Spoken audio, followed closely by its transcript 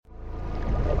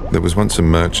There was once a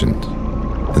merchant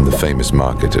in the famous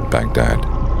market at Baghdad.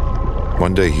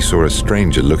 One day he saw a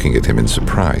stranger looking at him in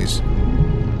surprise,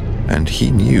 and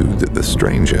he knew that the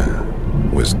stranger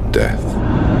was death.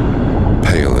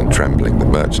 Pale and trembling, the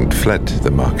merchant fled the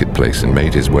marketplace and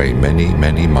made his way many,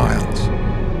 many miles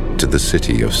to the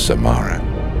city of Samara.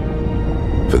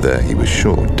 For there he was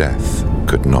sure death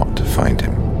could not find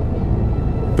him.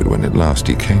 But when at last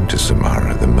he came to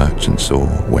Samara, the merchant saw,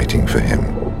 waiting for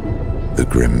him, the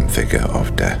grim figure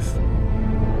of death.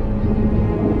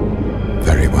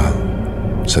 "Very well,"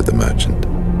 said the merchant.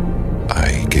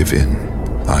 "I give in.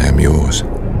 I am yours.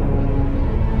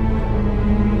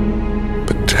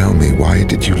 But tell me, why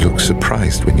did you look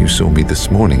surprised when you saw me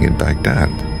this morning in Baghdad?"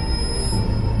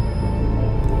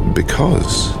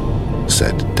 "Because,"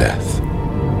 said Death,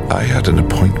 "I had an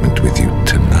appointment with you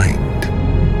tonight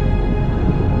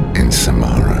in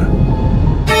Samara."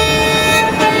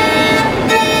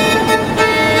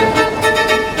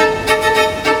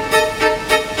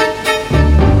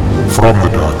 From the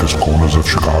darkest corners of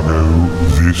Chicago,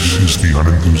 this is the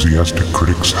Unenthusiastic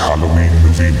Critic's Halloween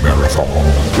Movie Marathon.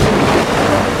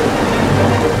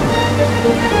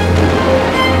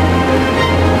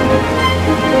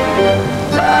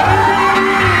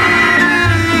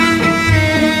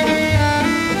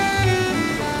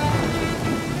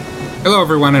 Hello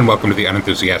everyone and welcome to the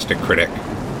Unenthusiastic Critic.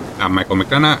 I'm Michael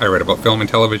McDonough. I write about film and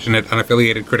television at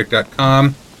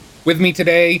unaffiliatedcritic.com. With me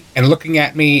today, and looking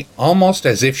at me almost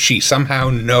as if she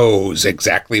somehow knows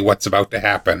exactly what's about to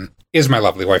happen, is my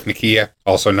lovely wife Nikia,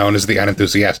 also known as the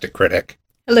Unenthusiastic Critic.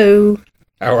 Hello.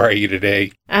 How are you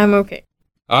today? I'm okay.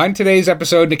 On today's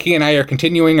episode, Nikia and I are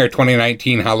continuing our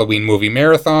 2019 Halloween movie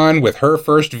marathon with her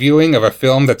first viewing of a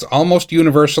film that's almost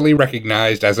universally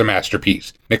recognized as a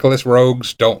masterpiece, Nicolas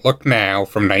Roeg's Don't Look Now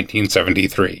from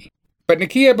 1973. But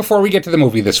Nikia, before we get to the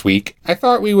movie this week, I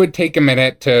thought we would take a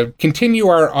minute to continue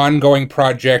our ongoing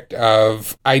project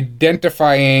of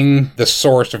identifying the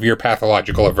source of your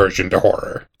pathological aversion to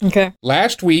horror. Okay.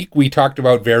 Last week, we talked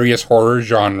about various horror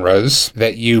genres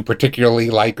that you particularly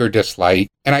like or dislike,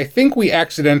 and I think we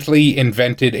accidentally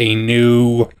invented a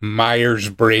new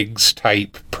Myers-Briggs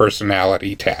type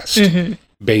personality test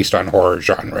based on horror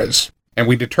genres. And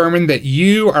we determined that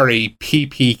you are a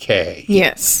PPK.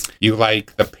 Yes. You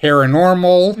like the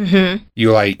paranormal,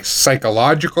 you like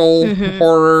psychological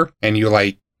horror, and you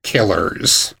like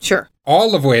killers. Sure.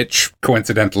 All of which,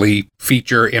 coincidentally,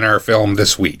 feature in our film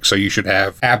this week. So you should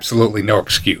have absolutely no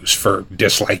excuse for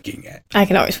disliking it. I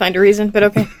can always find a reason, but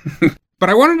okay. But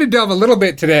I wanted to delve a little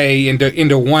bit today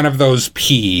into one of those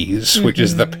P's, which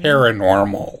is the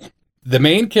paranormal. The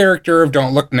main character of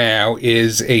Don't Look Now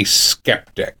is a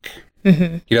skeptic.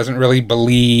 He doesn't really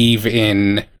believe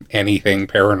in anything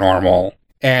paranormal.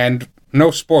 And no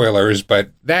spoilers,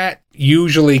 but that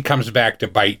usually comes back to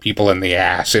bite people in the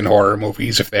ass in horror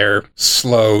movies if they're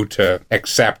slow to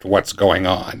accept what's going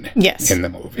on in the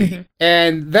movie.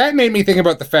 And that made me think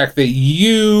about the fact that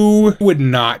you would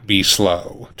not be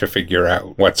slow to figure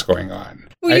out what's going on.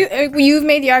 Well, you've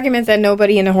made the argument that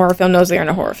nobody in a horror film knows they're in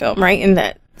a horror film, right? And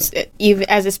that even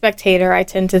as a spectator, I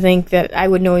tend to think that I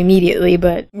would know immediately,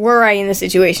 but were I in the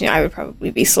situation, I would probably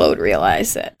be slow to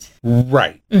realize that.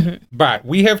 Right. But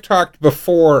we have talked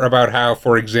before about how,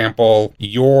 for example,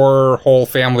 your whole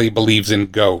family believes in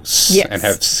ghosts and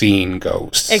have seen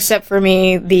ghosts. Except for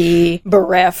me, the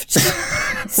bereft,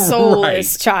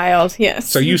 soulless child, yes.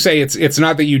 So you say it's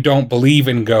not that you don't believe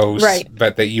in ghosts,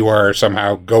 but that you are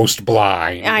somehow ghost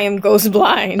blind. I am ghost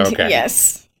blind,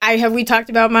 yes. Have we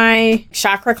talked about my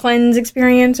chakra cleanse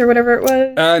experience or whatever it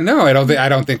was? No, I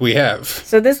don't think we have.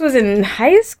 So this was in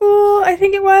high school, I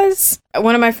think it was.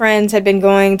 One of my friends had been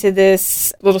going to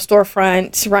this little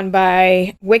storefront run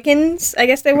by Wiccans, I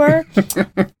guess they were.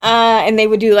 And they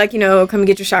would do come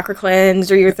get your chakra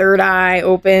cleansed or your third eye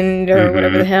opened or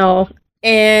whatever the hell.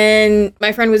 And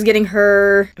my friend was getting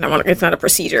her, it's not a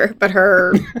procedure, but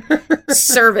her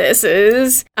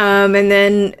services. And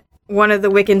then one of the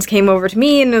Wiccans came over to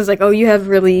me and was like, "Oh, you have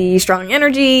really strong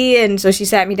energy." And so she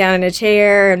sat me down in a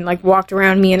chair and walked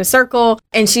around me in a circle.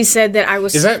 And she said that I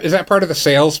was... Is that part of the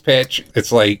sales pitch?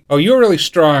 It's like, "Oh, you have really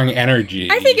strong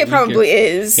energy." I think it probably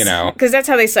is. Because that's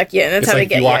how they suck you in. That's how they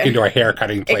get you. You walk into a hair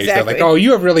cutting place. Exactly. They're like, "Oh,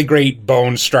 you have really great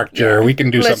bone structure. We can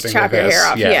do something with this." Let's chop your hair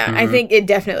off. Yeah. I think it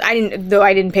definitely...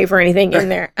 I didn't pay for anything in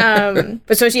there.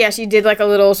 But so she did a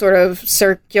little sort of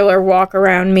circular walk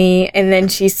around me. And then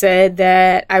she said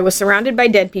that I was surrounded by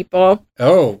dead people.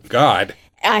 Oh, God.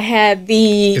 I had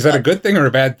the... Is that a good thing or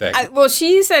a bad thing? Well,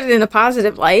 she said it in a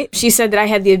positive light. She said that I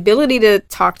had the ability to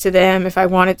talk to them if I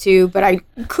wanted to, but I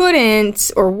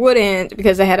couldn't or wouldn't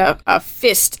because I had a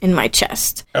fist in my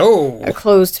chest. Oh. A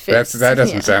closed fist. That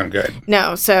doesn't sound good.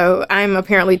 No, so I'm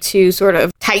apparently too sort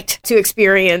of tight to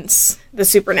experience the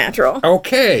supernatural.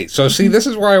 Okay, so see, this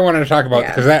is why I wanted to talk about,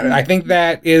 because I think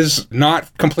that is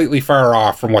not completely far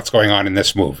off from what's going on in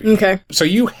this movie. Okay. So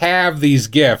you have these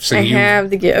gifts, and I have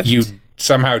the gift. You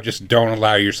somehow just don't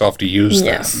allow yourself to use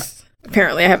them.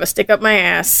 Apparently, I have a stick up my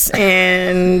ass,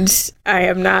 and I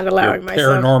am not allowing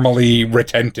myself. Paranormally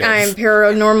retentive. I'm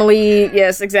paranormally,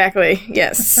 yes, exactly,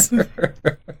 yes.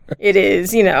 It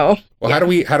is, Well, how do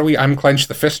we unclench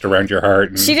the fist around your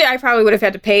heart? I probably would have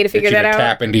had to pay to figure that out.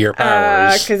 Tap into your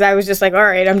powers. Because I was just like, all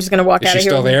right, I'm just going to walk out of here. Is she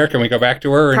still there? Can we go back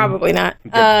to her? Probably not.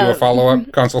 Do a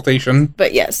follow-up consultation?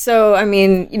 But yes, so, I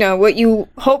mean, what you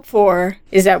hope for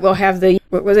is that we'll have the,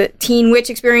 what was it, teen witch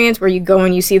experience, where you go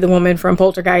and you see the woman from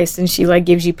Poltergeist, and she,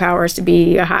 gives you powers to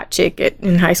be a hot chick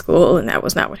in high school, and that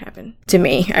was not what happened to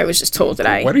me. I was just told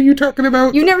that What are you talking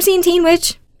about? You've never seen Teen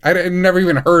Witch? I've never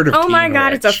even heard of Teen Oh my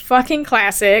God, Witch. It's a fucking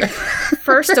classic.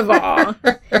 First of all,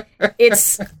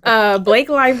 it's Blake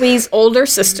Lively's older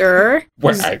sister.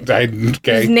 Okay.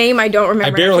 Whose name I don't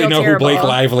remember. I barely know who Blake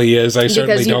Lively is. I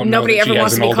certainly don't know nobody that she ever has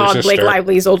wants an to be older called sister. Blake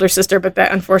Lively's older sister, but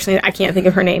that unfortunately I can't think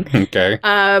of her name. Okay.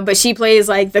 But she plays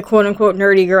the quote unquote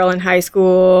nerdy girl in high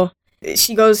school.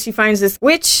 She finds this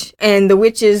witch, and the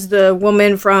witch is the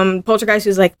woman from Poltergeist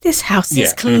who's like, this house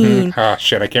is clean. Oh,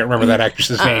 shit, I can't remember that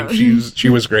actress's name. She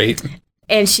was great.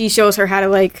 And she shows her how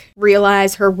to,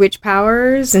 realize her witch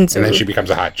powers. And then she becomes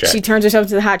a hot chick. She turns herself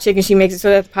into the hot chick, and she makes it so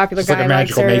that the popular guy likes her.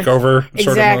 It's like a magical makeover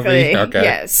sort of movie? Okay.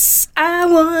 Yes. I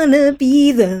wanna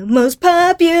be the most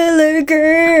popular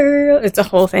girl. It's a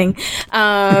whole thing.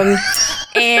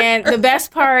 And the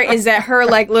best part is that her,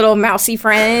 little mousy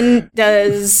friend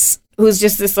who's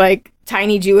just this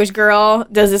tiny Jewish girl,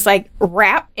 does this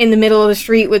rap in the middle of the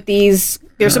street with these.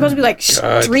 They're supposed to be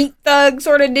street thug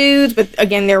sort of dudes, but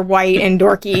again they're white and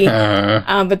dorky.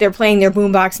 But they're playing their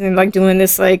boombox and they're doing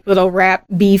this little rap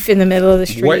beef in the middle of the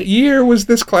street. What year was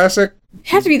this classic? It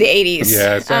has to be the 80s.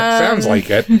 Yeah, sounds like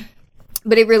it.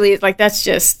 But it really is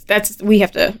we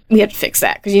have to fix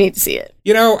that because you need to see it.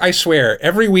 I swear,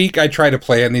 every week I try to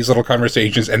plan these little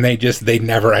conversations and they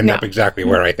never end up exactly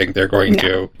where I think they're going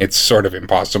to. It's sort of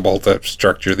impossible to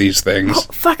structure these things. Oh,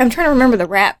 fuck, I'm trying to remember the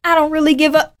rap. I don't really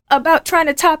give up about trying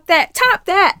to top that. Top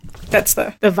that. That's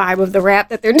the vibe of the rap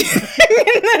that they're doing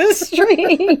in the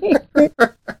street.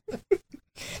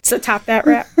 So top that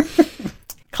rap.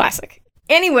 Classic.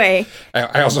 Anyway.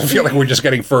 I also feel like we're just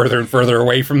getting further and further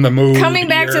away from the mood. Coming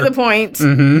back to the point.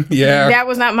 Mm-hmm, yeah. That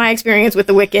was not my experience with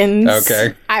the Wiccans.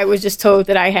 Okay. I was just told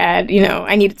that I had,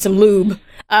 I needed some lube.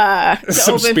 I need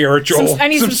some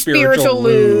spiritual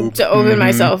lube to open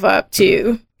myself up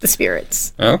to the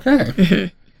spirits. Okay. Mm-hmm.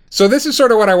 So this is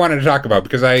sort of what I wanted to talk about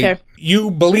because you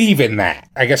believe in that.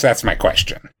 I guess that's my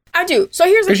question. I do. So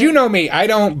here's the thing. Because you know me, I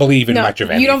don't believe in much of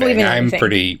anything. You don't believe in anything. I'm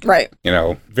pretty, right.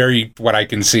 Very what I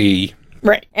can see.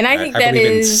 Right. And I think I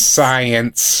believe in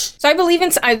science. So I believe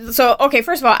in... okay,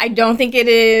 first of all, I don't think it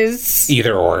is...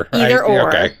 Either or.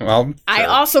 Okay, well... Sure. I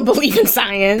also believe in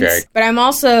science. Okay. But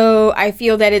I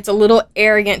feel that it's a little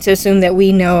arrogant to assume that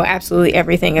we know absolutely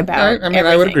everything about everything.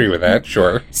 I would agree with that,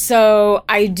 sure. So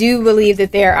I do believe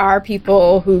that there are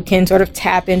people who can sort of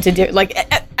tap into...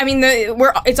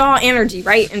 it's all energy,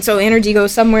 right? And so energy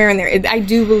goes somewhere, and I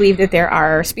do believe that there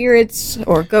are spirits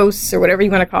or ghosts or whatever you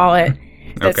want to call it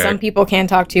that some people can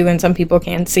talk to and some people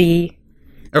can see.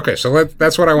 Okay, so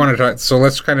that's what I want to talk. So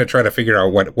let's kind of try to figure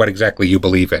out what exactly you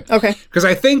believe in. Okay. Because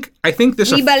I think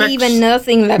this We believe in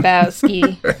nothing,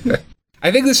 Lebowski.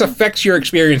 I think this affects your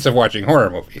experience of watching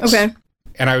horror movies. Okay.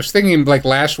 And I was thinking,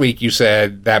 last week you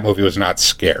said that movie was not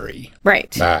scary.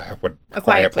 Right. A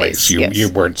Quiet Place. You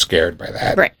weren't scared by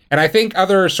that. Right. And I think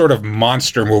other sort of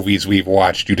monster movies we've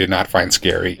watched you did not find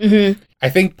scary. Mm-hmm. I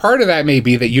think part of that may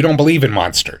be that you don't believe in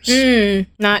monsters.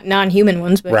 Not non-human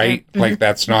ones, but... Right? Mm-hmm.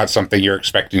 That's not something you're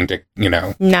expecting to,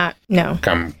 No.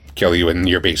 come kill you in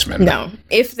your basement. No.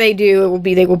 If they do,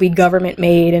 they will be government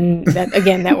made, and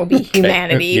that will be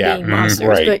humanity being monsters.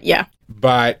 Right. But yeah.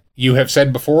 But you have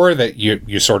said before that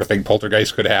you sort of think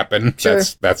poltergeist could happen. Sure.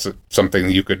 That's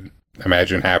something you could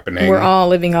imagine happening. We're all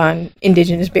living on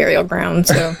indigenous burial ground,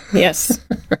 so yes.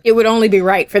 It would only be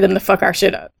right for them to fuck our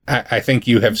shit up. I think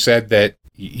you have said that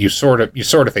you sort of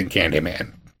think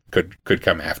Candyman could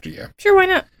come after you. Sure, why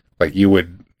not? You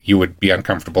would be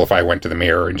uncomfortable if I went to the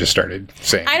mirror and just started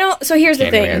saying so here's the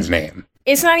thing. Candyman's name.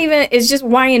 It's not even, it's just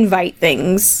why invite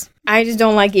things I just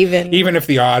don't like Even if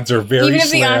the odds are very slim. Even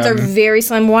if the odds are very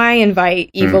slim, why invite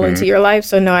evil into your life?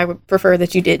 So no, I would prefer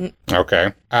that you didn't.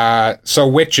 Okay. So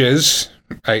witches...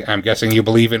 I'm guessing you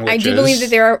believe in witches. I do believe that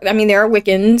there are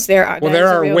Wiccans. There are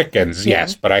Wiccans,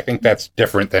 yes, but I think that's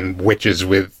different than witches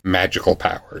with magical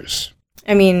powers.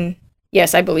 I mean,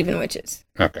 yes, I believe in witches.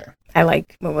 Okay. I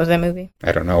like, what was that movie?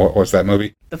 I don't know. What was that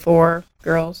movie? The Four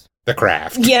Girls. The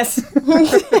Craft. Yes.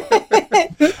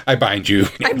 I bind you,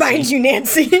 Nancy. I bind you,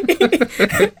 Nancy.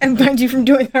 I bind you from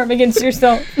doing harm against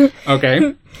yourself.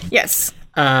 Okay. Yes.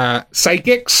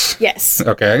 Psychics? Yes.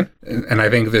 Okay. And I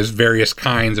think there's various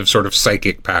kinds of sort of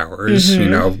psychic powers. You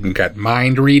know, you've got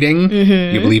mind reading.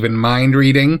 You believe in mind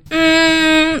reading?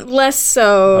 Less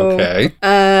so. Okay.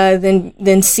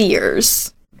 Than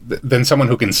seers. Than someone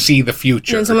who can see the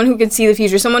future. Someone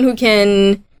who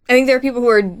can... I think there are people who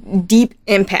are deep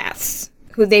empaths.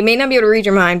 Who they may not be able to read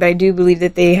your mind, but I do believe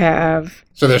that they have...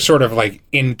 So they're sort of like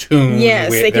in tune.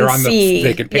 Yes, with, they can see.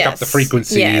 They can pick up the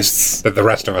frequencies that the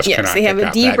rest of us cannot pick up. Yes, they have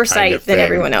a deeper sight than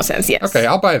everyone else has, yes. Okay,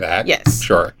 I'll buy that. Yes.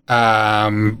 Sure.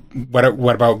 What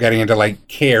about getting into like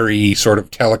carry sort of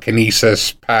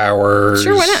telekinesis powers?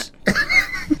 Sure, why not?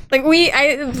 Like we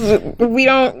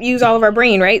don't use all of our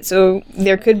brain, right? So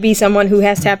there could be someone who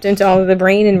has tapped into all of the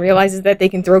brain and realizes that they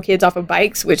can throw kids off of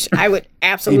bikes, which I would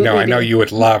absolutely I know you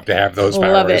would love to have those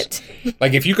powers. Love it.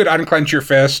 Like if you could unclench your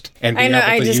fist and be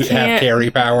able to have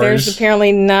carry powers. There's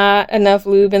apparently not enough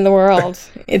lube in the world.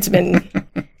 It's been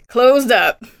closed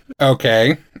up.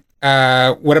 Okay.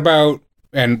 What about,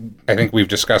 and I think we've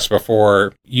discussed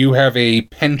before, you have a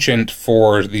penchant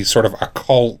for these sort of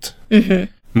occult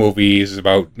movies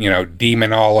about,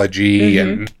 demonology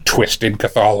and twisted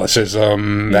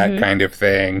Catholicism, that kind of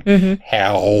thing.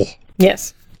 Hell.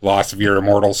 Yes. Loss of your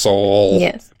immortal soul.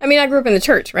 Yes. I mean, I grew up in the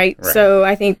church, right? So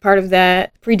I think part of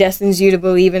that predestines you to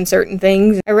believe in certain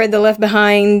things. I read the Left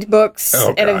Behind books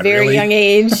at a very young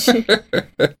age.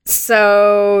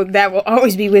 So that will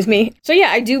always be with me. So yeah,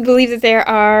 I do believe that there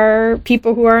are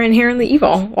people who are inherently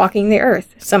evil walking the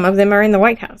earth. Some of them are in the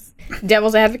White House.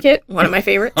 Devil's Advocate, one of my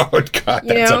favorites. Oh God,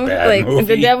 that's a bad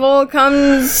movie. The devil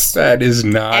comes that is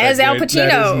not as Al Pacino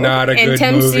that is not a and good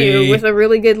tempts movie. you with a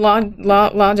really good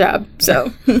law job.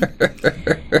 So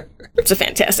it's a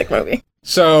fantastic movie.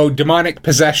 So demonic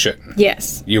possession.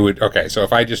 Yes. You would so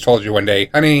if I just told you one day,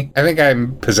 honey, I think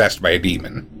I'm possessed by a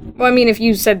demon. Well, I mean, if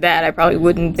you said that, I probably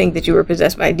wouldn't think that you were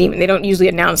possessed by a demon. They don't usually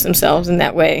announce themselves in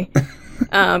that way.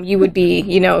 You would be,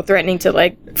 threatening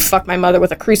to, fuck my mother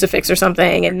with a crucifix or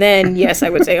something. And then, yes, I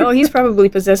would say, oh, he's probably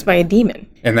possessed by a demon.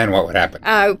 And then what would happen?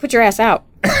 Put your ass out.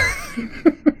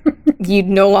 You'd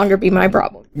no longer be my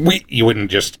problem. You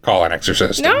wouldn't just call an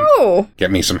exorcist. No.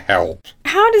 Get me some help.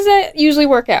 How does that usually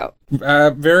work out?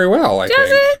 Very well, I think.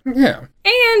 Does it? Yeah.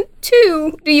 And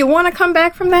two, do you want to come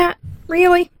back from that?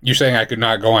 Really? You're saying I could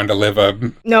not go on to live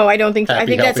a No, I don't think so. I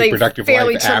think healthy, that's a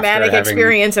fairly traumatic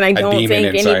experience, and I don't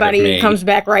think anybody comes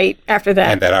back right after that.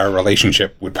 And that our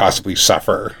relationship would possibly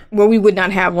suffer. Well, we would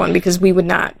not have one because I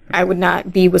would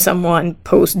not be with someone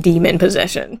post-demon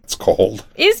possession. It's cold.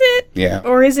 Is it? Yeah.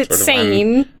 Or is it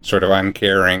sane? Sort of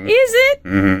uncaring. Is it?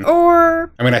 Mm-hmm.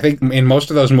 Or... I mean, I think in most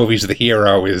of those movies, the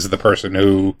hero is the person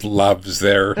who loves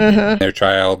their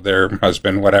child, their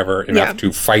husband, whatever, enough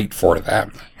to fight for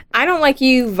them. I don't like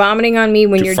you vomiting on me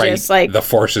when you're just the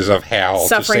forces of hell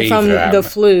suffering from the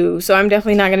flu. So I'm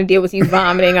definitely not going to deal with you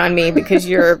vomiting on me because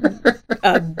you're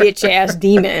a bitch ass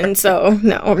demon. So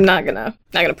no, I'm not gonna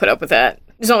put up with that.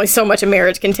 There's only so much a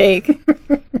marriage can take.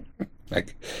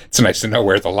 It's nice to know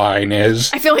where the line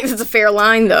is. I feel like it's a fair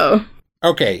line, though.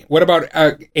 Okay, what about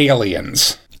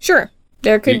aliens? Sure,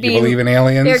 there could be. You believe in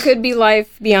aliens? There could be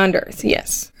life beyond Earth.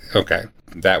 Yes. Okay.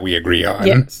 That we agree on.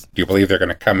 Yes. Do you believe they're going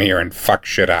to come here and fuck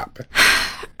shit up?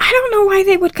 I don't know why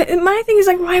they would. My thing is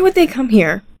why would they come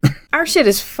here? Our shit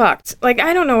is fucked. I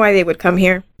don't know why they would come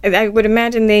here. I would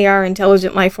imagine they are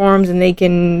intelligent life forms and they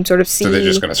can sort of see. So they're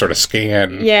just going to sort of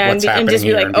scan what's happening and just be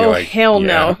here like, hell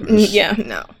no. Yeah,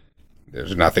 no.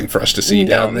 There's nothing for us to see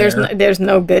down there. There's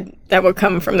no good that would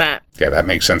come from that. Yeah, that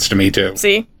makes sense to me too.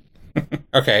 See?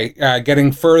 Okay,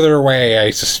 getting further away,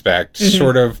 I suspect.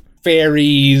 Sort of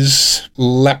fairies,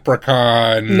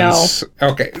 leprechauns. No.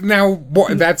 Okay, now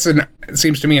it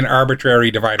seems to me an arbitrary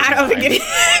dividing line. I don't think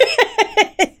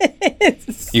it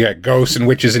is. You got ghosts and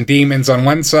witches and demons on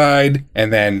one side,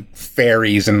 and then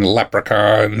fairies and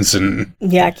leprechauns and...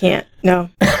 Yeah, I can't. No.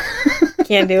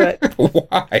 Can't do it.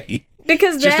 Why?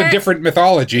 Because it's just a different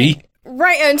mythology.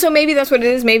 Right, and so maybe that's what it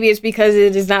is. Maybe it's because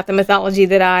it is not the mythology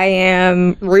that I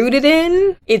am rooted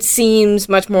in. It seems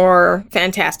much more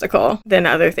fantastical than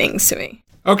other things to me.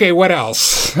 Okay, what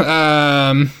else? You're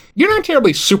not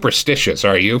terribly superstitious,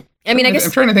 are you? I mean, I guess...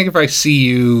 I'm trying to think if I see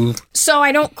you... So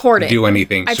I don't court it. Do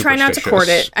anything I try not to court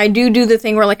it. I do the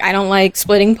thing where, like, I don't like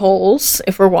splitting poles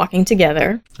if we're walking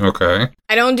together. Okay.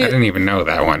 I didn't even know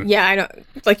that one. Yeah, I don't...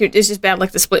 Like, it's just bad,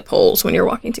 like, to split poles when you're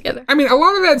walking together. I mean, a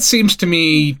lot of that seems to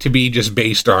me to be just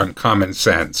based on common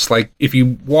sense. Like, if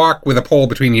you walk with a pole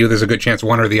between you, there's a good chance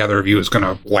one or the other of you is going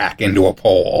to whack into a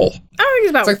pole. I don't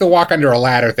think it's like the walk under a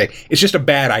ladder thing. It's just a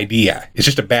bad idea. It's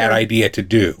just a bad idea to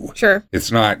do. Sure.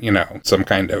 It's not, some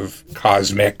kind of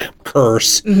cosmic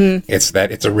curse. Mm-hmm. It's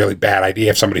that it's a really bad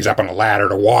idea if somebody's up on a ladder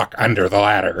to walk under the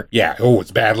ladder. Yeah,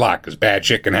 it's bad luck because bad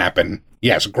shit can happen.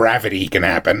 Yes, gravity can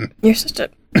happen. You're such a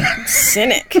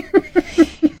cynic.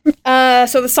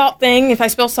 So the salt thing, if I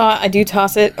spill salt, I do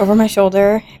toss it over my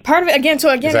shoulder. Part of it, again... Is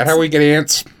that how we get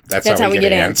ants? That's how we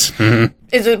get ants.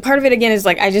 Mm-hmm. Part of it, again, is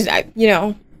like,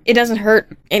 it doesn't hurt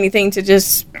anything to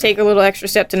just take a little extra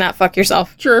step to not fuck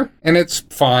yourself. Sure. And it's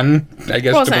fun, I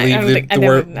guess, to believe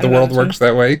that the world works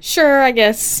that way. Sure, I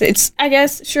guess.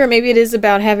 Sure, maybe it is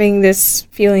about having this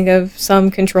feeling of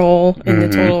some control in the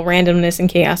total randomness and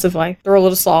chaos of life. Throw a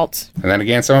little salt. And then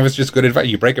again, some of it's just good advice.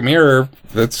 You break a mirror,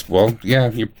 you're probably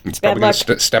going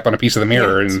to step on a piece of the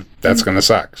mirror, and that's going to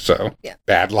suck. So,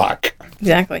 bad luck.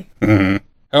 Exactly. Mm-hmm.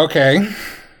 Okay.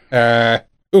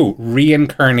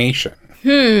 Reincarnation.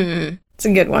 It's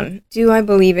a good one. Do I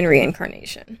believe in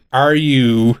reincarnation? Are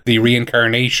you the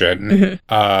reincarnation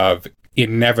of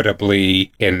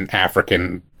inevitably an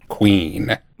African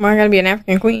queen? Why gotta be an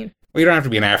African queen? Well, you don't have to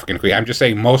be an African queen. I'm just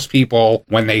saying most people,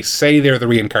 when they say they're the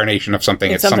reincarnation of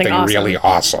something, it's something awesome. Really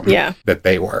awesome that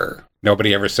they were.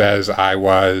 Nobody ever says I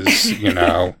was,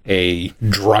 a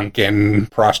drunken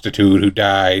prostitute who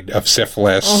died of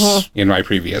syphilis in my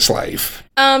previous life.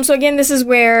 So again, this is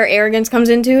where arrogance comes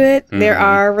into it. Mm-hmm. There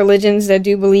are religions that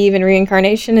do believe in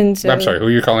reincarnation, and so... I'm sorry, who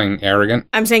are you calling arrogant?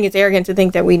 I'm saying it's arrogant to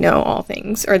think that we know all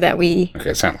things, or that we...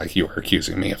 Okay, it sounded like you were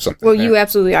accusing me of something. Well, you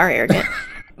absolutely are arrogant.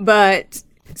 But...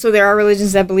 So there are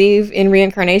religions that believe in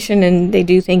reincarnation, and they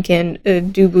do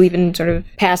believe in sort of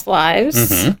past lives.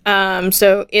 Mm-hmm.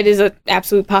 So it is an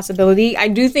absolute possibility. I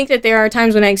do think that there are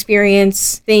times when I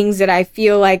experience things that I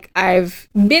feel like I've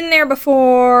been there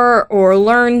before, or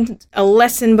learned a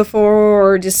lesson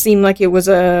before, or just seemed like it was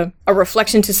a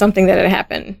reflection to something that had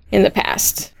happened in the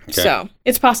past. Okay. So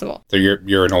it's possible. So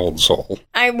you're an old soul.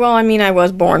 I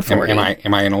was born 40.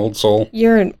 Am I an old soul?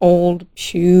 You're an old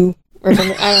shoe. Or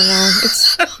something.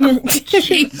 I don't know.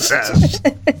 Jesus.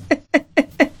 But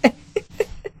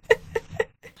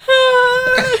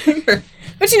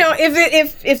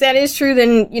if that is true,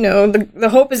 then the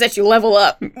hope is that you level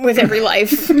up with every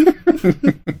life.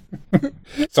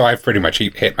 So I've pretty much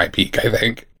hit my peak, I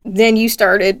think. Then you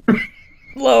started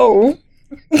low.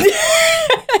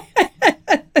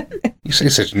 You say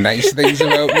such nice things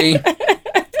about me.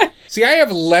 See, I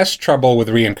have less trouble with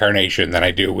reincarnation than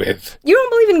I do with... You don't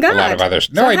believe in God. A lot of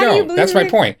others. No, I don't. That's my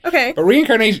point. Okay. But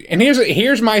reincarnation... And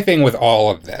here's my thing with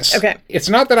all of this. Okay. It's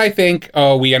not that I think,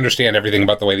 we understand everything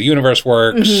about the way the universe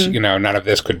works. Mm-hmm. None of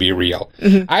this could be real.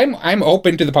 Mm-hmm. I'm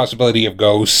open to the possibility of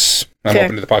ghosts. I'm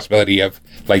open to the possibility of,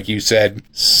 like you said,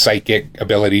 psychic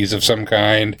abilities of some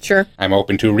kind. Sure. I'm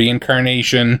open to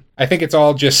reincarnation. I think it's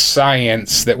all just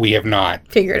science that we have not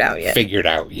figured out yet.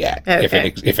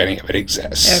 Okay. If any of it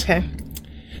exists. Okay.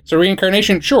 So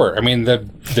reincarnation, sure. I mean, the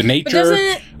nature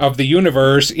of the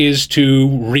universe is to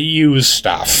reuse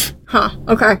stuff. Huh.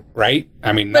 Okay. Right?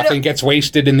 I mean, nothing gets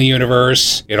wasted in the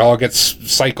universe. It all gets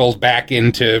cycled back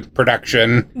into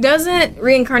production. Doesn't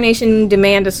reincarnation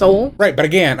demand a soul? Right, but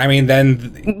again, I mean,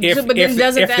 then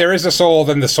if there is a soul,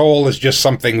 then the soul is just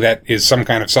something that is some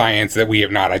kind of science that we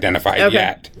have not identified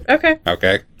yet.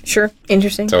 Okay. Sure.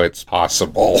 Interesting. So it's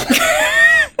possible.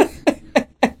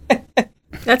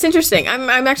 That's interesting. I'm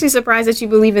actually surprised that you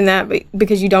believe in that,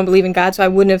 because you don't believe in God, so I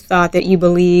wouldn't have thought that you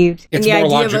believed in the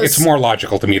idea of It's more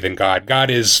logical to me than God.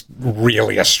 God is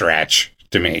really a stretch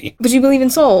to me. But you believe in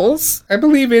souls. I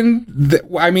believe in...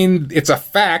 it's a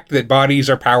fact that bodies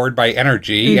are powered by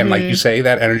energy, and like you say,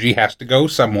 that energy has to go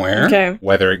somewhere. Okay.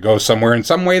 Whether it goes somewhere in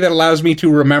some way that allows me to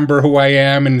remember who I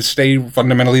am and stay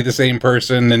fundamentally the same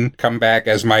person and come back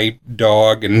as my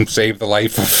dog and save the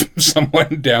life of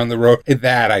someone down the road.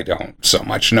 That I don't so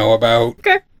much know about.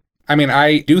 Okay. I mean,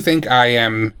 I do think I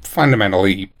am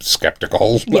fundamentally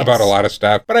skeptical about a lot of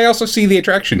stuff, but I also see the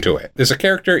attraction to it. There's a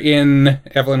character in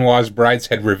Evelyn Waugh's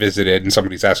Brideshead Revisited, and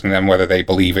somebody's asking them whether they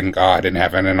believe in God and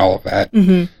heaven and all of that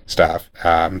stuff.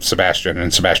 Sebastian,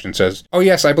 and Sebastian says, "Oh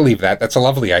yes, I believe that. That's a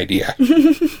lovely idea."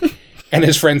 And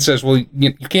his friend says, "Well,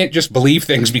 you can't just believe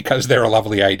things because they're a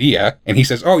lovely idea." And he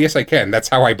says, "Oh yes, I can. That's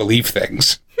how I believe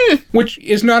things." Which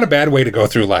is not a bad way to go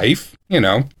through life.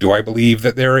 Do I believe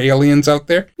that there are aliens out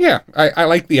there? Yeah, I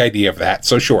like the idea of that.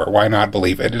 So sure, why not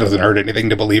believe it? It doesn't hurt anything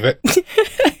to believe it.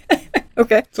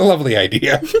 Okay. It's a lovely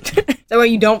idea. Is that why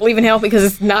you don't believe in hell? Because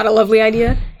it's not a lovely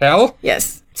idea? Hell?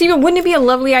 Yes. Steven, wouldn't it be a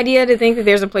lovely idea to think that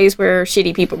there's a place where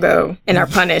shitty people go and are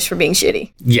punished for being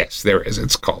shitty? Yes, there is.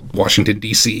 It's called Washington,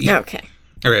 D.C. Okay.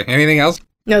 Okay, anything else?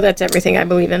 No, that's everything I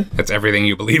believe in. That's everything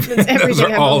you believe in? That's everything Those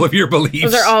are all of your beliefs?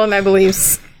 Those are all of my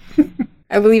beliefs.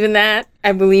 I believe in that.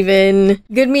 I believe in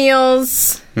good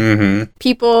meals,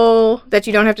 people that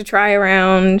you don't have to try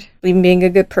around, believe in being a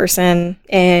good person,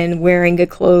 and wearing good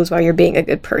clothes while you're being a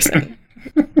good person.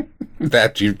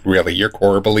 That's your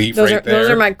core belief there? Those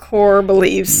are my core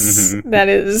beliefs. That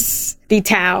is the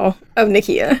Tao of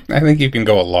Nikia. I think you can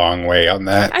go a long way on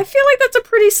that. I feel like that's a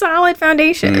pretty solid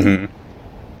foundation.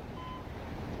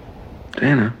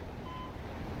 Dana,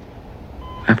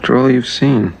 after all you've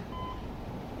seen,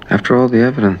 after all the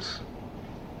evidence,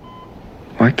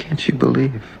 why can't you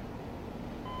believe?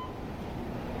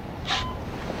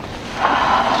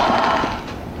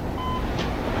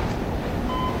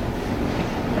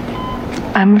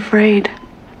 I'm afraid.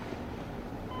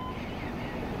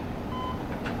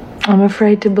 I'm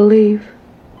afraid to believe.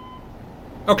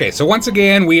 Okay, so once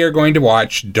again, we are going to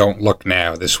watch Don't Look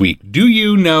Now this week. Do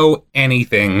you know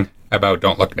anything about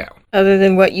Don't Look Now? Other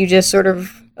than what you just sort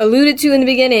of alluded to in the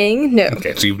beginning, no.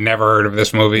 Okay, so you've never heard of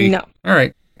this movie? No. All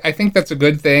right. I think that's a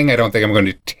good thing. I don't think I'm going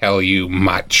to tell you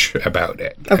much about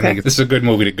it. Okay. I think this is a good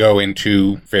movie to go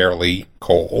into fairly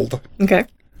cold. Okay.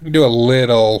 Do a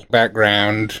little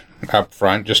background up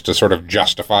front just to sort of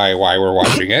justify why we're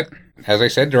watching it. As I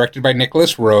said, directed by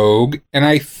Nicolas Roeg, and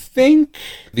I think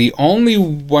the only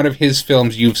one of his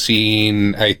films you've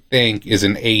seen, I think, is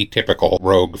an atypical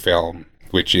Roeg film,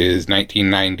 which is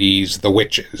 1990's The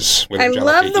Witches. I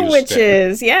love The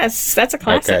Witches. Yes, that's a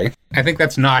classic. Okay. I think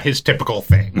that's not his typical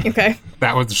thing. Okay.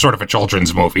 That was sort of a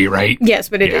children's movie, right? Yes,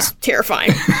 but it is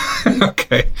terrifying.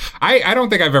 Okay. I don't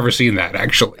think I've ever seen that,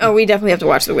 actually. Oh, we definitely have to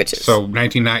watch The Witches. So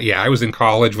 1990, yeah, I was in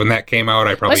college when that came out.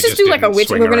 I probably Let's just do like a witch.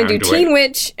 We're going to do Teen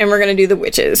Witch, and we're going to do The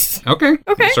Witches. Okay.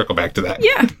 Okay. We'll circle back to that.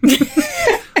 Yeah.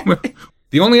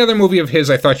 The only other movie of his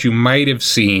I thought you might have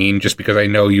seen, just because I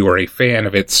know you are a fan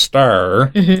of its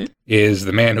star, is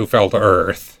The Man Who Fell to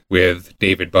Earth with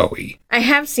David Bowie. I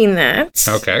have seen that.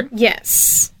 Okay.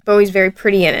 Yes. Bowie's very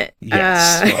pretty in it.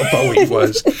 Yes. Well, Bowie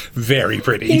was very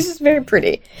pretty. He's very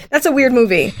pretty. That's a weird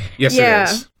movie. Yes, it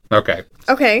is. Okay.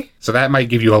 Okay. So that might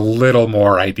give you a little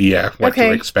more idea what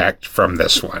to expect from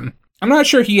this one. I'm not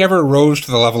sure he ever rose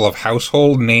to the level of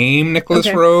household name Nicolas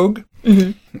Roeg.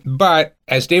 But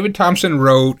as David Thompson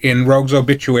wrote in Roeg's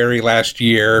obituary last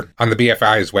year on the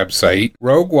BFI's website,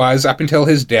 Roeg was, up until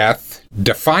his death,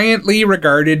 defiantly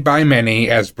regarded by many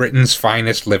as Britain's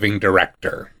finest living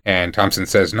director. And Thompson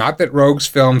says, not that Roeg's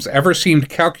films ever seemed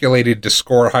calculated to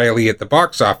score highly at the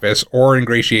box office or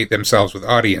ingratiate themselves with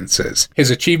audiences. His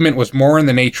achievement was more in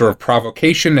the nature of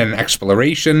provocation and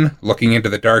exploration, looking into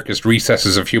the darkest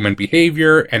recesses of human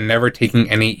behavior, and never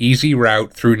taking any easy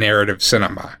route through narrative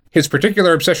cinema. His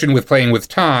particular obsession with playing with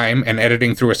time and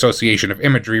editing through association of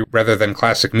imagery rather than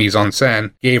classic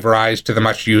mise-en-scène gave rise to the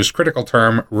much-used critical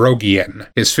term Roegian.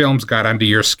 His films got under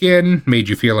your skin, made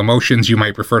you feel emotions you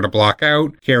might prefer to block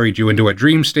out, carried you into a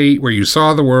dream state where you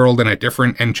saw the world in a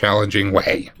different and challenging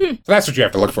way. So that's what you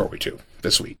have to look forward to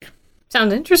this week.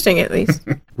 Sounds interesting, at least.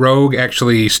 Roeg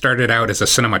actually started out as a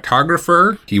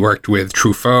cinematographer. He worked with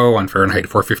Truffaut on Fahrenheit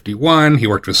 451. He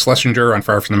worked with Schlesinger on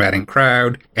Far From the Madding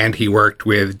Crowd. And he worked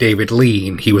with David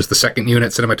Lean. He was the second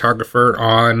unit cinematographer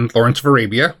on Lawrence of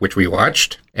Arabia, which we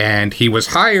watched. And he was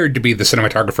hired to be the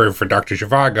cinematographer for Dr.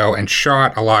 Zhivago and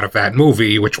shot a lot of that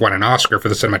movie, which won an Oscar for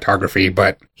the cinematography,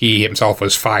 but he himself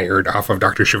was fired off of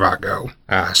Dr. Zhivago,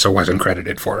 so wasn't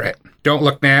credited for it. Don't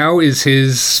Look Now is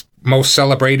his most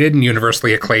celebrated and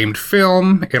universally acclaimed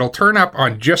film. It'll turn up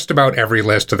on just about every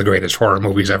list of the greatest horror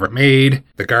movies ever made.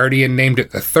 The Guardian named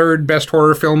it the third best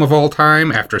horror film of all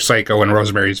time, after Psycho and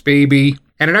Rosemary's Baby.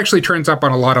 And it actually turns up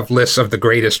on a lot of lists of the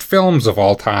greatest films of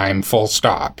all time, full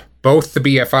stop. Both the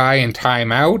BFI and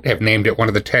Time Out have named it one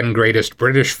of the 10 greatest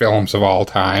British films of all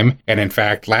time. And in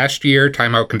fact, last year,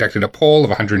 Time Out conducted a poll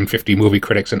of 150 movie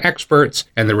critics and experts,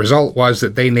 and the result was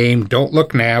that they named Don't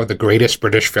Look Now the greatest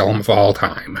British film of all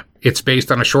time. It's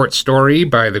based on a short story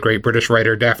by the great British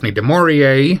writer Daphne du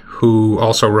Maurier, who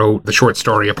also wrote the short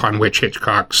story upon which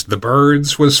Hitchcock's The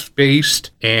Birds was based,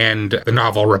 and the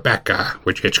novel Rebecca,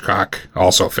 which Hitchcock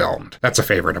also filmed. That's a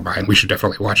favorite of mine. We should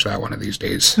definitely watch that one of these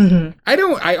days.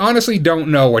 I honestly don't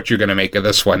know what you're going to make of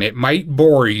this one. It might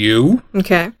bore you.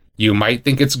 Okay. You might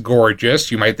think it's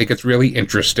gorgeous. You might think it's really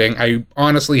interesting. I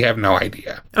honestly have no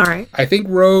idea. All right. I think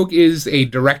Roeg is a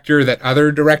director that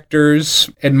other directors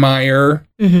admire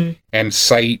and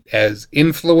cite as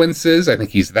influences. I think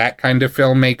he's that kind of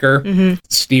filmmaker.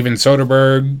 Steven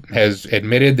Soderbergh has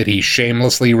admitted that he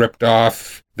shamelessly ripped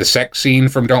off the sex scene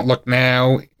from Don't Look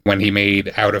Now when he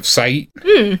made Out of Sight,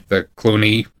 the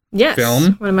Clooney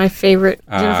film. One of my favorite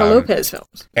Jennifer Lopez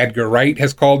films. Edgar Wright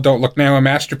has called Don't Look Now a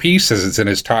masterpiece, says it's in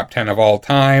his top 10 of all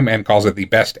time, and calls it the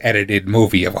best edited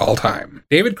movie of all time.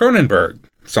 David Cronenberg,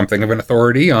 something of an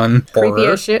authority on horror, creepy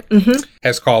as shit,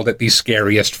 has called it the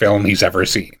scariest film he's ever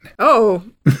seen. Oh,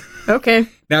 okay.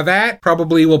 Now that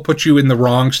probably will put you in the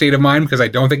wrong state of mind, because I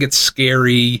don't think it's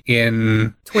scary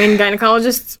in... Twin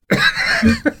gynecologists?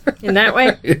 In that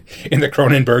way? In the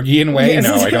Cronenbergian way? Yes.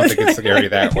 No, I don't think it's scary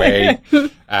that way.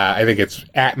 I think it's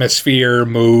atmosphere,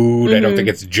 mood. I don't think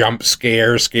it's jump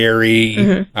scare scary.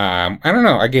 I don't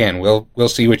know. Again, we'll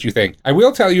see what you think. I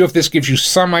will tell you if this gives you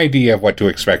some idea of what to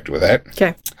expect with it.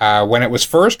 Okay. When it was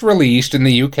first released in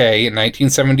the UK in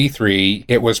 1973,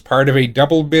 it was part of a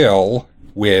double bill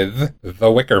with The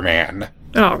Wicker Man.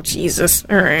 Oh, Jesus.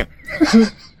 All right.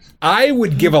 I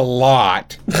would give a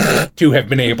lot to have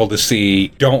been able to see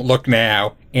Don't Look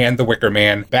Now and The Wicker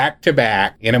Man back to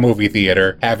back in a movie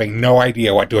theater, having no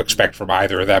idea what to expect from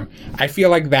either of them. I feel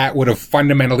like that would have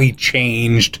fundamentally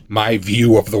changed my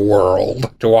view of the world.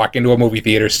 To walk into a movie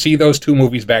theater, see those two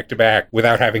movies back to back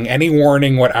without having any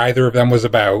warning what either of them was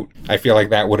about, I feel like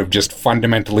that would have just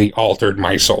fundamentally altered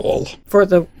my soul. For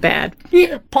the bad.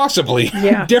 Yeah, possibly.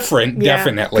 Yeah. Different, Yeah,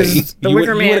 definitely. 'cause The You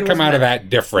Wicker would Man have come was out of that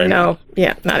different. No.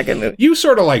 Yeah, not a good movie. You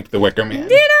sort of liked The Wicker Man.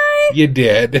 Did I? You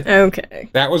did. Okay.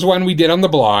 That was one we did on the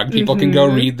blog. People can go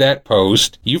read that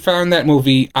post. You found that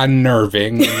movie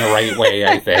unnerving in the right way,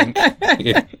 I think.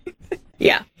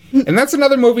 Yeah. And that's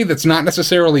another movie that's not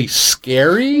necessarily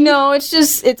scary. No, it's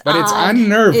just, it's But odd. it's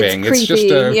unnerving. It's It's just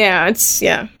creepy.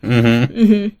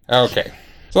 a... Okay.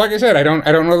 So like I said, I don't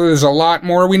know that there's a lot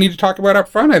more we need to talk about up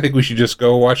front. I think we should just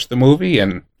go watch the movie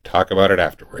and talk about it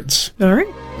afterwards. All right.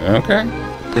 Okay.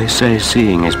 They say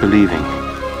seeing is believing,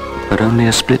 but only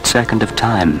a split second of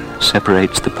time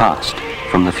separates the past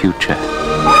from the future.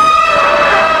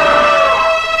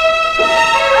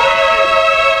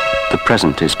 The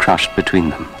present is crushed between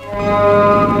them.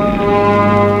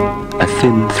 A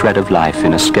thin thread of life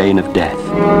in a skein of death.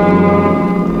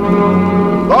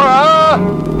 Laura!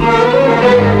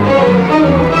 Laura!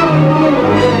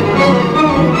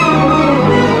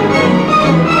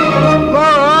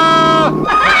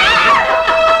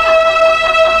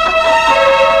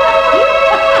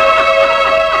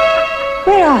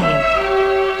 Where are you?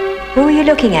 Who are you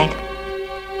looking at?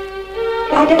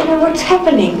 I don't know what's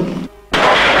happening.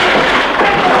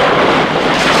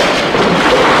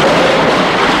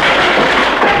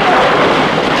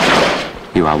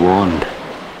 You are warned.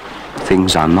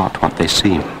 Things are not what they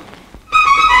seem.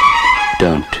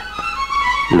 Don't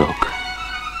look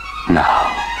now.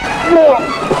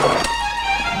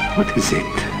 What is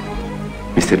it,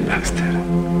 Mr. Baxter?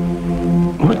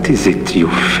 What is it you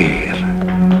fear?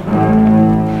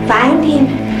 Find him.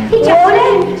 He just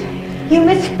left. You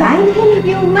must find him.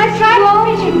 You must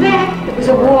warn him back. It was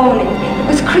a warning. It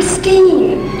was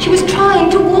Christine. She was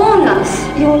trying to warn us.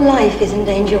 Your life is in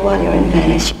danger while you're in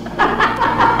Venice.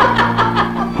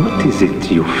 What is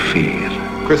it you fear?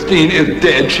 Christine is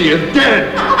dead. She is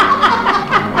dead.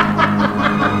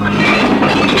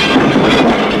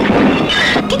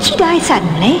 Did she die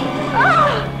suddenly?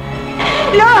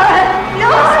 Laura!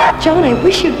 Laura! John, I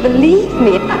wish you'd believe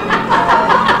me.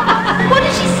 What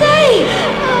did she say?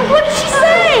 What did she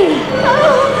say?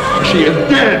 She is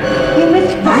dead. You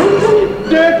must find him.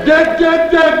 Dead, dead,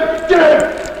 dead, dead, dead.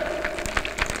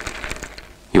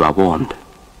 You are warned.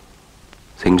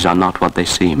 Things are not what they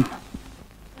seem.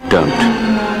 Don't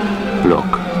look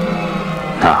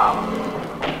now.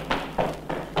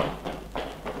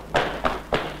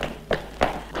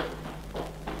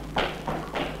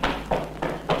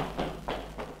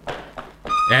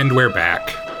 And we're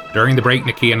back. During the break,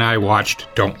 Nikia and I watched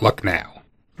Don't Look Now.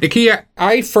 Nikia,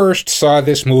 I first saw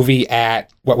this movie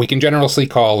at what we can generously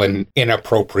call an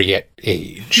inappropriate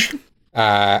age.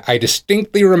 I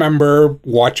distinctly remember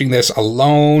watching this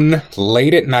alone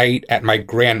late at night at my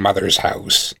grandmother's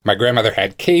house. My grandmother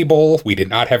had cable. We did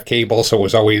not have cable, so it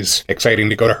was always exciting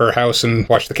to go to her house and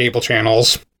watch the cable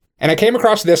channels. And I came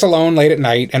across this alone late at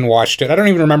night and watched it. I don't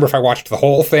even remember if I watched the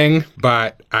whole thing,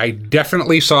 but I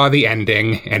definitely saw the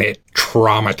ending, and it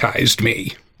traumatized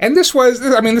me. And this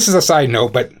is a side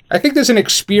note, but I think there's an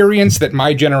experience that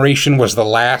my generation was the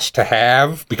last to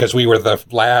have because we were the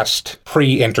last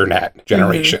pre-internet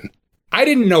generation. I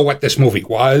didn't know what this movie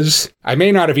was. I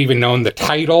may not have even known the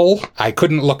title. I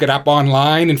couldn't look it up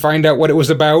online and find out what it was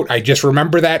about. I just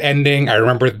remember that ending. I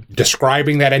remember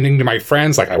describing that ending to my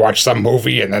friends. Like, I watched some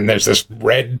movie and then there's this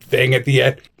red thing at the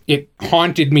end. It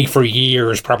haunted me for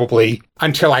years, probably,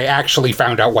 until I actually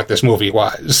found out what this movie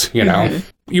was, you know?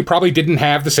 Mm-hmm. You probably didn't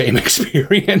have the same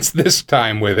experience this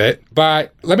time with it.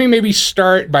 But let me maybe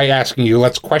start by asking you,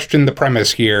 let's question the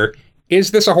premise here.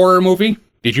 Is this a horror movie?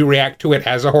 Did you react to it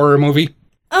as a horror movie?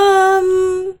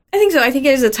 I think so. I think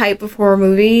it is a type of horror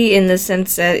movie in the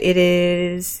sense that it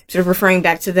is sort of referring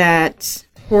back to that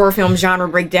horror film genre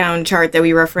breakdown chart that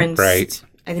we referenced. Right.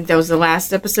 I think that was the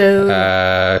last episode.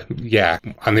 Yeah.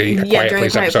 On the Quiet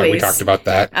Place episode, we talked about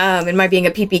that. It might being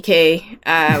a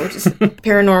PPK, which is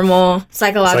paranormal,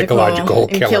 psychological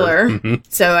and killer. Mm-hmm.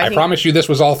 So I promise you this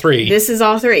was all three. This is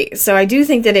all three. So I do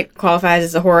think that it qualifies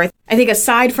as a horror. I think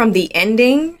aside from the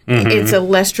ending, it's a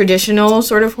less traditional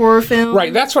sort of horror film.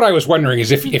 Right. That's what I was wondering,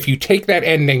 is if you take that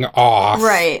ending off,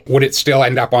 would it still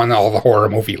end up on all the horror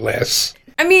movie lists?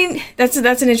 I mean, that's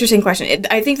an interesting question.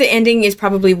 I think the ending is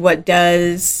probably what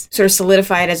does sort of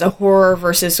solidify it as a horror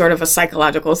versus sort of a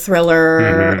psychological thriller.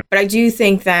 Mm-hmm. But I do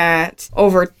think that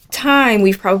over time,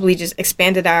 we've probably just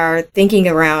expanded our thinking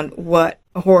around what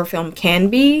a horror film can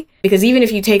be. Because even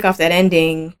if you take off that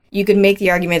ending, you could make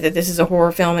the argument that this is a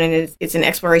horror film and it's an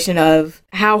exploration of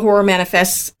how horror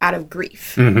manifests out of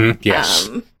grief. Mm-hmm. Yes.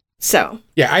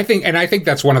 Yeah, I think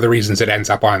that's one of the reasons it ends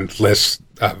up on lists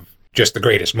of just the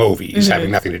greatest movies, having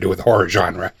nothing to do with the horror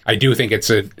genre. I do think it's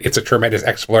a tremendous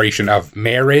exploration of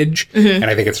marriage, and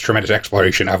I think it's a tremendous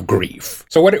exploration of grief.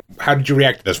 So how did you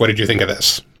react to this? What did you think of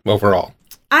this overall?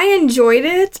 I enjoyed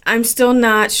it. I'm still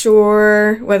not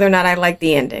sure whether or not I liked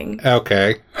the ending.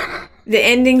 Okay. The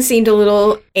ending seemed a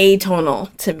little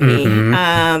atonal to me,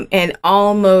 and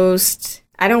almost,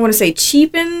 I don't want to say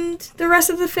cheapened the rest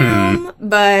of the film,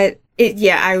 but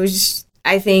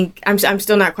I think I'm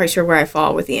still not quite sure where I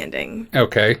fall with the ending.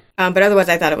 Okay. But otherwise,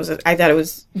 I thought it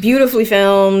was beautifully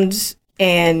filmed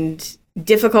and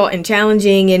difficult and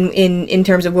challenging in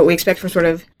terms of what we expect from sort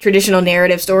of traditional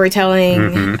narrative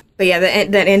storytelling. But yeah,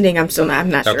 that ending, I'm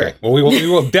not sure. Okay. Well, we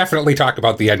will definitely talk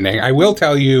about the ending. I will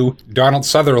tell you, Donald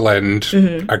Sutherland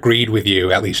agreed with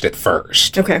you, at least at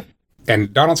first. Okay.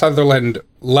 And Donald Sutherland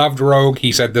loved Roeg.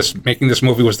 He said making this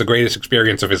movie was the greatest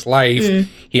experience of his life.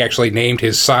 He actually named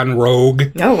his son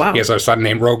Roeg. Oh, wow. He has a son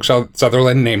named Roeg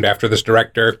Sutherland, named after this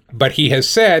director. But he has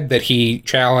said that he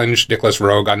challenged Nicolas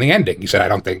Roeg on the ending. He said, I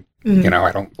don't think,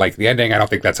 I don't like the ending. I don't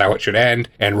think that's how it should end.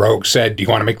 And Roeg said, do you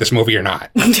want to make this movie or not?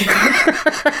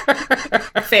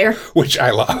 Fair. Which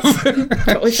I love.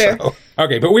 Totally fair.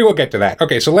 Okay, but we will get to that.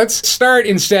 Okay, so let's start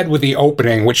instead with the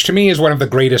opening, which to me is one of the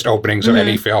greatest openings of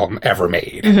any film ever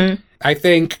made. I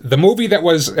think the movie that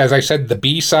was, as I said, the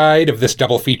B-side of this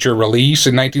double feature release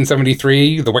in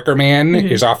 1973, The Wicker Man,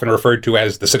 is often referred to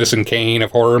as the Citizen Kane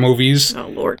of horror movies. Oh,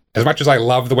 Lord. As much as I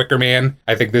love The Wicker Man,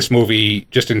 I think this movie,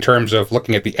 just in terms of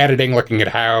looking at the editing, looking at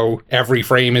how every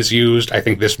frame is used, I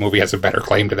think this movie has a better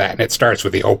claim to that. And it starts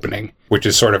with the opening, which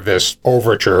is sort of this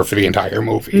overture for the entire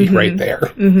movie right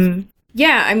there.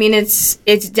 Yeah, I mean, it's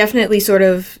definitely sort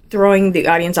of throwing the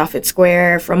audience off its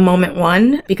square from moment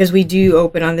one, because we do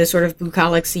open on this sort of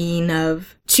bucolic scene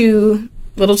of two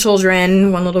little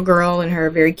children, one little girl in her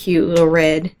very cute little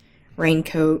red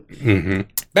raincoat.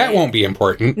 That won't be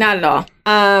important. Not at all.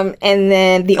 And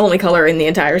then the only color in the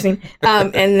entire scene.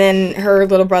 And then her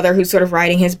little brother who's sort of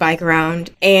riding his bike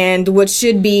around. And what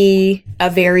should be a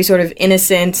very sort of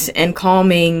innocent and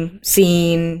calming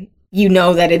scene, you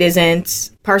know that it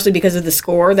isn't, partially because of the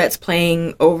score that's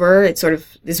playing over. It's sort of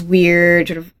this weird,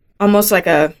 sort of almost like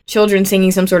a children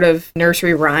singing some sort of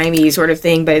nursery rhyme-y sort of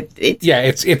thing, but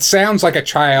it sounds like a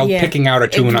child picking out a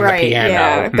tune on the piano.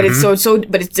 Yeah, but it's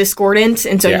but it's discordant,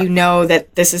 and so you know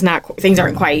that this is not, things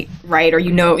aren't quite right, or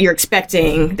you know you're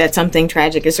expecting that something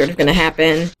tragic is sort of going to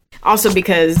happen. Also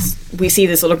because we see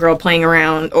this little girl playing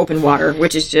around open water,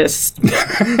 which is just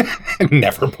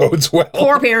never bodes well.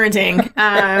 Poor parenting.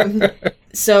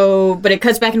 But it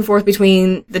cuts back and forth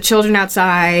between the children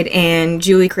outside and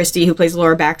Julie Christie, who plays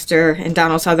Laura Baxter, and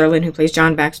Donald Sutherland, who plays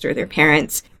John Baxter, their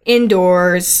parents,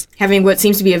 indoors, having what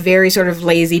seems to be a very sort of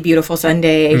lazy, beautiful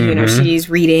Sunday. You know, she's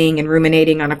reading and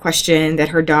ruminating on a question that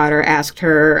her daughter asked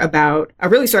her about, a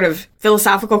really sort of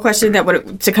philosophical question that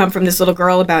would to come from this little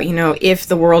girl about, you know, if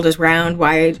the world is round,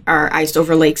 why are iced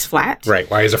over lakes flat? Right.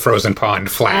 Why is a frozen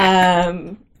pond flat?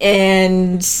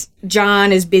 And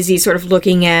John is busy sort of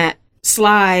looking at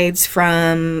slides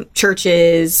from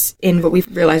churches in what we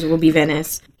realize will be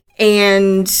Venice.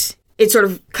 And it's sort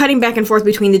of cutting back and forth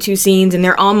between the two scenes, and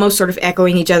they're almost sort of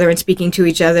echoing each other and speaking to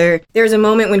each other. There's a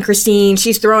moment when Christine,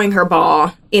 she's throwing her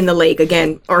ball in the lake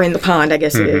again, or in the pond, I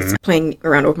guess it is, playing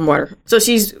around open water. So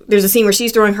there's a scene where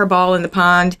she's throwing her ball in the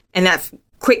pond, and that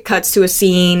quick cuts to a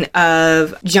scene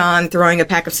of John throwing a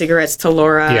pack of cigarettes to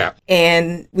Laura. Yeah.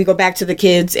 And we go back to the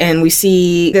kids and we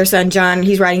see their son John,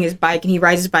 he's riding his bike, and he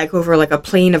rides his bike over like a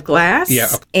plane of glass. Yeah.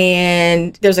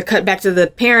 And there's a cut back to the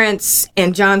parents,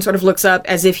 and John sort of looks up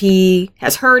as if he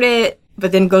has heard it,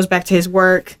 but then goes back to his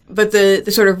work. But the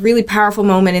sort of really powerful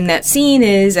moment in that scene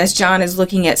is as John is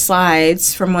looking at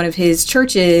slides from one of his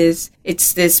churches.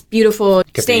 It's this beautiful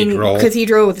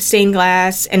cathedral with stained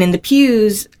glass, and in the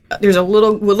pews, there's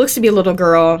what looks to be a little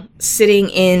girl sitting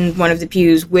in one of the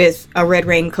pews with a red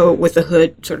raincoat with the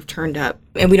hood sort of turned up.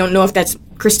 And we don't know if that's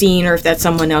Christine or if that's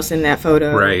someone else in that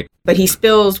photo. Right. But he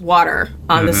spills water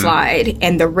on the slide,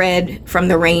 and the red from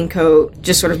the raincoat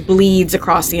just sort of bleeds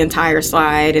across the entire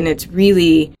slide. And it's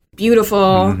really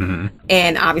beautiful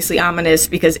and obviously ominous,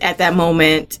 because at that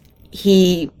moment,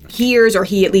 he hears, or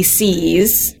he at least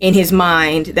sees in his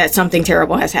mind, that something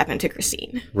terrible has happened to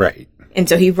Christine. Right. And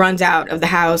so he runs out of the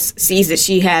house, sees that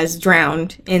she has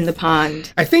drowned in the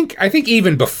pond. I think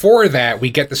even before that, we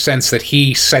get the sense that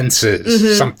he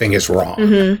senses something is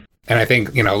wrong. And I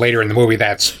think, later in the movie,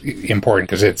 that's important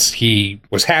because he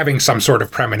was having some sort of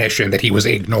premonition that he was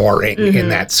ignoring in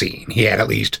that scene. He had at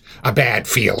least a bad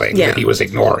feeling that he was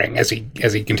ignoring as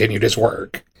he continued his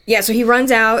work. Yeah, so he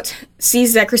runs out,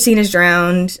 sees that Christina's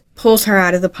drowned, pulls her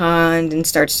out of the pond, and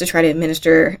starts to try to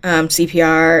administer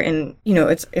CPR. And,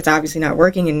 it's obviously not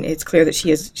working, and it's clear that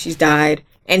she's died.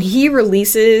 And he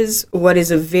releases what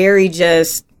is a very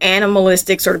just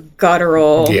animalistic, sort of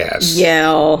guttural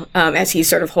yell as he's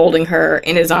sort of holding her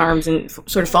in his arms and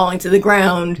sort of falling to the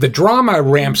ground. The drama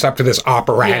ramps up to this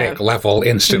operatic level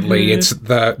instantly. It's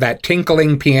that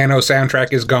tinkling piano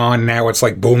soundtrack is gone. Now it's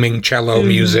like booming cello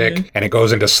music, and it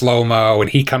goes into slow-mo, and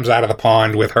he comes out of the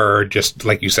pond with her, just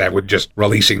like you said, with just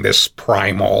releasing this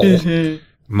primal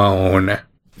moan.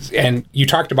 And you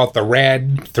talked about the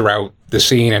red throughout the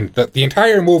scene, and the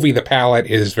entire movie, the palette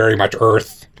is very much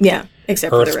earth. Yeah,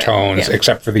 except for the red. Tones,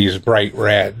 except for these bright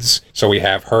reds. So we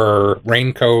have her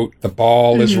raincoat, the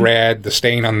ball is red, the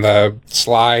stain on the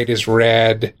slide is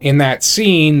red. In that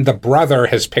scene, the brother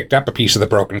has picked up a piece of the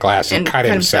broken glass and cut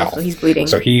himself. So he's bleeding.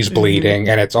 So he's bleeding,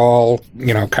 and it's all,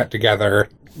 cut together.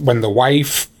 When the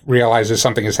wife realizes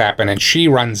something has happened and she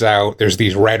runs out, there's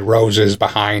these red roses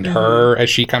behind her as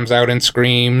she comes out and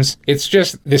screams. It's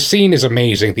just, this scene is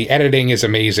amazing. The editing is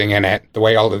amazing in it. The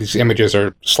way all of these images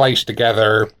are sliced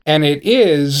together. And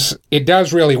it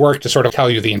does really work to sort of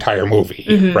tell you the entire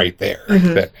movie right there.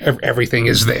 That everything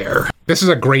is there. This is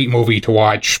a great movie to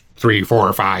watch 3,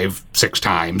 4, 5, 6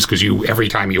 times, because every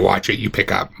time you watch it, you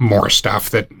pick up more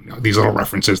stuff these little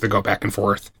references that go back and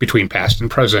forth between past and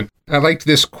present. I liked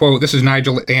this quote. This is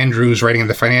Nigel Andrews writing in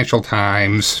the Financial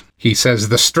Times. He says,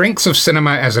 "The strengths of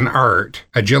cinema as an art,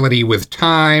 agility with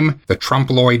time, the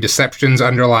trompe-l'oeil deceptions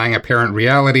underlying apparent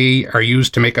reality, are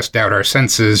used to make us doubt our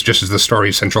senses, just as the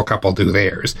story's central couple do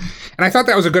theirs." And I thought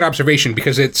that was a good observation,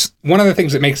 because it's one of the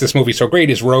things that makes this movie so great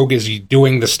is Roeg is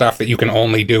doing the stuff that you can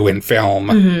only do in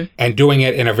film, and doing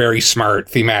it in a very smart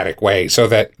thematic way, so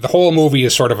that the whole movie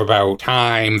is sort of about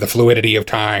time, the fluidity of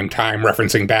time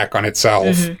referencing back on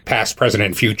itself, past, present,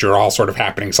 and future all sort of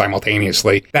happening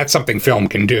simultaneously. That's something film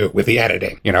can do with the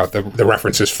editing. The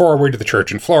references forward to the church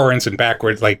in Florence and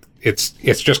backward, like it's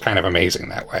just kind of amazing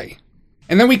that way.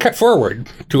 And then we cut forward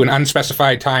to an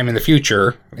unspecified time in the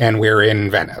future, and we're in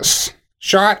Venice.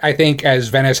 Shot, I think, as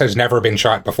Venice has never been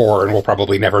shot before and will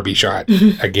probably never be shot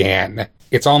again.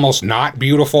 It's almost not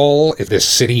beautiful. It's this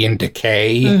city in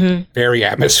decay, very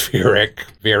atmospheric,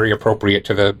 very appropriate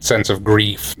to the sense of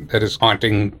grief that is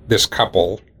haunting this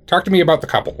couple. Talk to me about the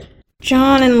couple.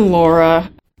 John and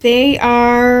Laura, they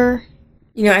are,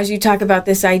 as you talk about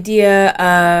this idea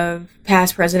of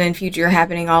past, present, and future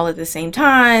happening all at the same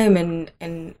time,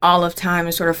 and all of time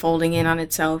is sort of folding in on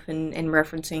itself and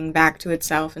referencing back to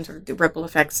itself, and sort of the ripple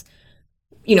effects.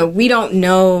 We don't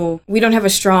have a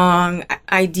strong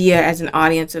idea as an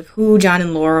audience of who John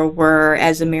and Laura were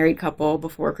as a married couple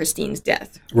before Christine's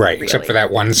death. Right, really. Except for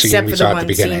that one scene we saw at the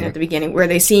beginning. Scene at the beginning where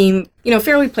they seem,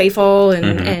 fairly playful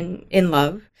and in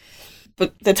love.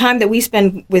 But the time that we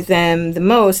spend with them the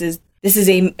most is, this is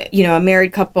a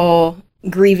married couple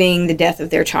grieving the death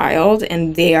of their child,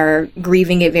 and they are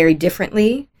grieving it very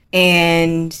differently,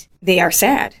 and they are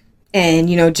sad. And,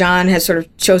 John has sort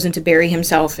of chosen to bury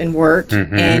himself in work,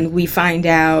 and we find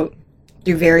out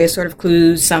through various sort of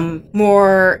clues, some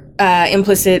more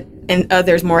implicit and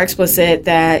others more explicit,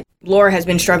 that Laura has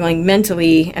been struggling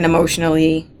mentally and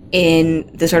emotionally in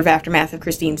the sort of aftermath of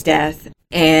Christine's death.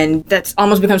 And that's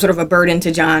almost become sort of a burden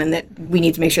to John, and that we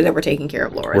need to make sure that we're taking care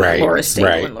of Laura. Right, that Laura's stable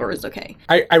right. and Laura's okay.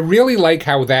 I really like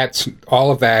how that's,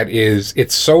 all of that is,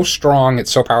 it's so strong,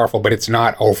 it's so powerful, but it's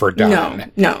not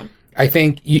overdone. No. I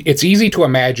think it's easy to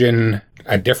imagine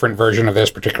a different version of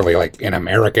this, particularly like an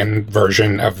American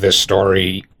version of this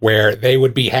story, where they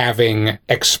would be having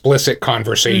explicit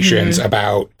conversations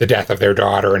about the death of their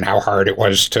daughter and how hard it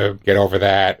was to get over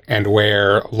that, and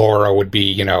where Laura would be,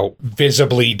 you know,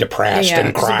 visibly depressed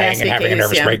and crying and having a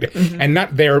nervous breakdown. And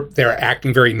they're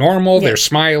acting very normal, they're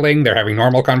smiling, they're having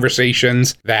normal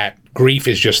conversations. That grief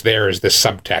is just there as this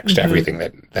subtext to everything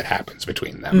that happens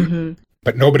between them.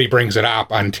 But nobody brings it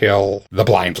up until the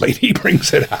blind lady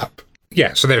brings it up.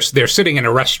 Yeah, so they're sitting in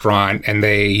a restaurant, and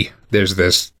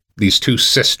there's these two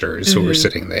sisters who are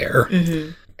sitting there.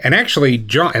 And actually,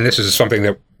 John, and this is something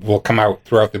that will come out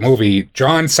throughout the movie,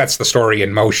 John sets the story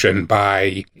in motion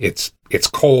by it's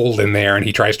cold in there, and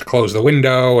he tries to close the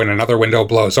window, and another window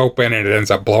blows open, and it ends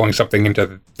up blowing something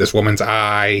into this woman's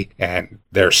eye, and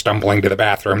they're stumbling to the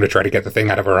bathroom to try to get the thing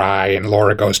out of her eye, and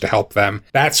Laura goes to help them.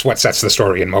 That's what sets the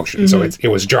story in motion. So it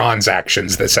was John's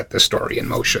actions that set the story in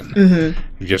motion.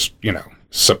 Just, you know,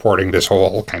 supporting this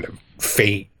whole kind of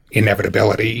fate,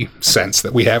 inevitability sense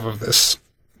that we have of this.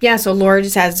 Yeah, so Laura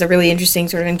just has a really interesting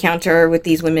sort of encounter with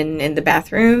these women in the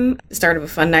bathroom, the start of a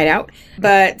fun night out.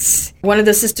 But one of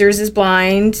the sisters is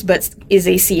blind, but is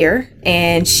a seer,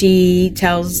 and she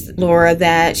tells Laura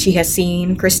that she has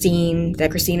seen Christine, that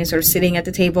Christine is sort of sitting at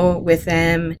the table with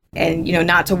them, and, you know,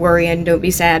 not to worry and don't be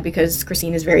sad because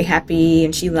Christine is very happy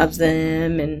and she loves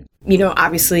them. And, you know,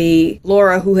 obviously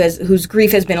Laura, whose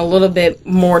grief has been a little bit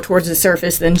more towards the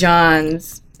surface than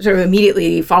John's, sort of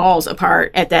immediately falls apart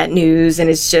at that news,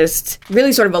 and is just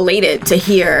really sort of elated to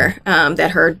hear that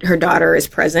her daughter is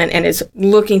present, and is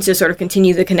looking to sort of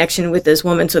continue the connection with this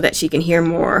woman so that she can hear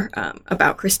more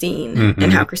about Christine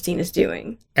and how Christine is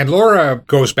doing. And Laura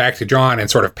goes back to John and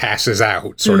sort of passes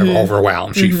out, sort of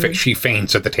overwhelmed. She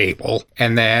faints at the table,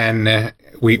 and then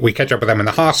we catch up with them in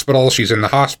the hospital. She's in the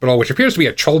hospital, which appears to be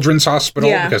a children's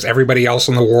hospital because everybody else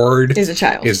in the ward is a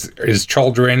child. Is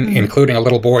children, including a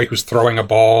little boy who's throwing a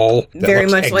ball that very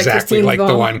looks much exactly like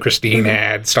the one Christine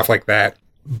had, stuff like that.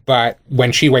 But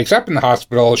when she wakes up in the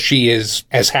hospital, she is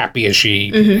as happy as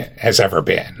she has ever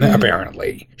been,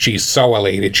 apparently. She's so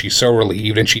elated, she's so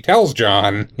relieved, and she tells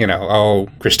John, you know, oh,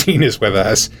 Christine is with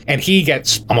us. And he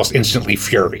gets almost instantly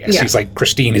furious. He's like,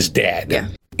 Christine is dead. Yeah.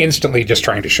 Instantly just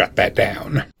trying to shut that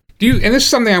down. And this is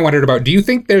something I wondered about, do you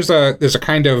think there's a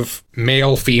kind of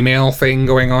male-female thing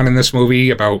going on in this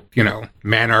movie about, you know,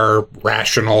 men are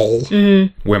rational,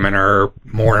 women are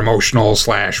more emotional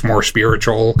 / more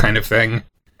spiritual kind of thing?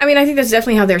 I mean, I think that's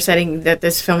definitely how they're setting, that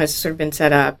this film has sort of been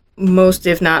set up. Most,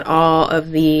 if not all,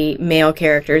 of the male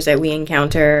characters that we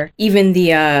encounter, even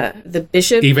the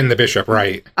bishop. Even the bishop,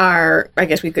 right. Are, I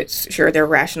guess we could, sure, they're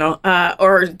rational,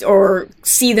 or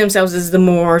see themselves as the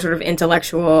more sort of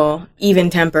intellectual,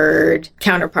 even-tempered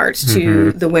counterparts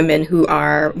to the women who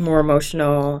are more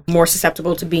emotional, more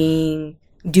susceptible to being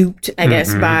duped, I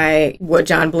guess, by what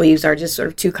John believes are just sort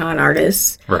of two con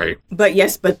artists. Right.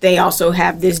 But they also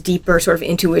have this deeper sort of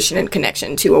intuition and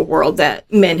connection to a world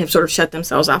that men have sort of shut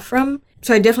themselves off from.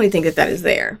 So I definitely think that is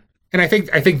there. And I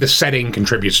think the setting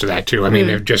contributes to that, too. I mean,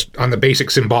 they're just on the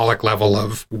basic symbolic level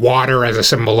of water as a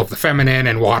symbol of the feminine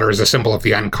and water as a symbol of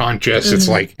the unconscious. It's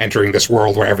like entering this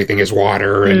world where everything is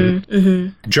water.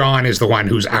 And John is the one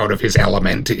who's out of his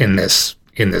element in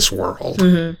this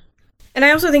world. And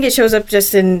I also think it shows up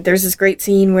just in, there's this great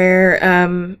scene where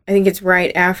I think it's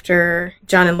right after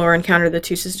John and Laura encounter the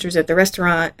two sisters at the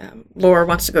restaurant. Laura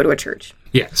wants to go to a church.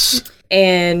 Yes.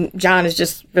 And John is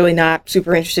just really not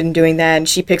super interested in doing that. And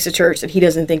she picks a church that he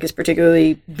doesn't think is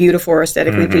particularly beautiful or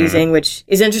aesthetically pleasing, which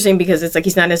is interesting because it's like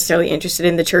he's not necessarily interested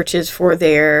in the churches for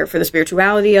the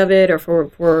spirituality of it or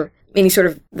for any sort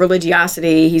of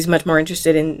religiosity. He's much more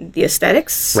interested in the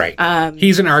aesthetics. Right.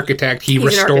 He's an architect. He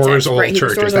restores old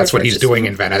churches. That's what he's doing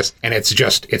in Venice. And it's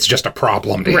just a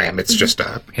problem to him. It's just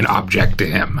an object to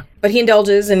him. But he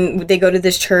indulges, and they go to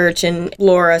this church, and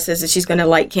Laura says that she's going to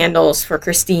light candles for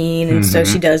Christine, and so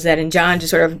she does that, and John just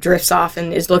sort of drifts off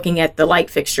and is looking at the light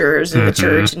fixtures in the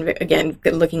church, and again,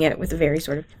 looking at it with a very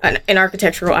sort of an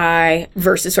architectural eye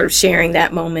versus sort of sharing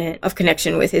that moment of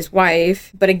connection with his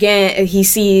wife. But again, he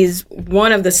sees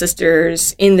one of the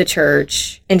sisters in the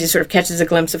church and just sort of catches a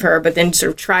glimpse of her, but then sort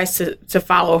of tries to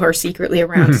follow her secretly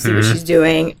around to see what she's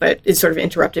doing, but it's sort of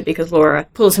interrupted because Laura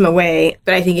pulls him away.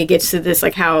 But I think it gets to this,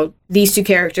 like, how these two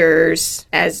characters,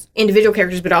 as individual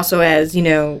characters, but also as, you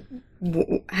know,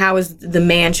 how is the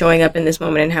man showing up in this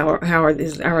moment, and how are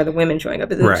the women showing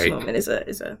up in this moment is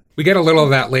a. We get a little of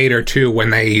that later too when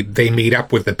they meet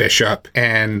up with the bishop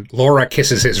and Laura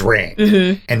kisses his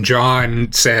ring, and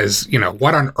John says,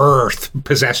 what on earth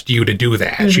possessed you to do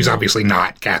that? She's obviously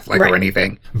not Catholic or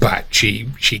anything, but she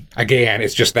again,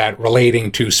 it's just that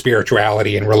relating to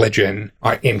spirituality and religion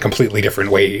in completely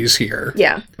different ways here.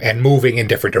 Yeah. And moving in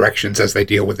different directions as they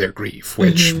deal with their grief,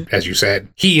 which, as you said,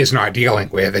 he is not dealing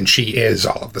with, and she is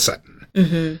all of a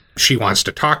sudden. She wants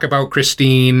to talk about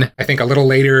Christine. I think a little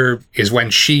later is when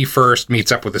she first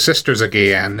meets up with the sisters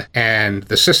again, and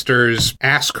the sisters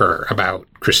ask her about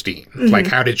Christine. Like,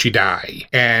 how did she die?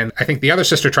 And I think the other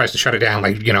sister tries to shut it down,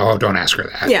 like, oh, don't ask her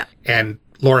that. Yeah. And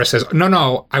Laura says,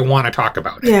 no, I want to talk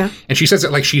about it. Yeah. And she says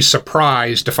it like she's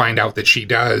surprised to find out that she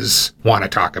does want to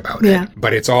talk about it.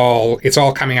 But it's all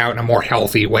coming out in a more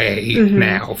healthy way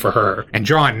now for her. And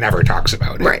John never talks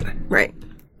about it. Right.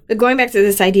 But going back to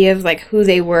this idea of like who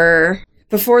they were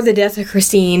before the death of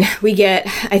Christine, we get,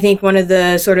 I think, one of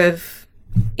the sort of,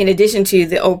 in addition to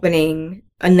the opening,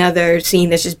 another scene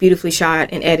that's just beautifully shot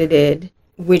and edited,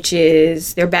 which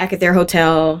is they're back at their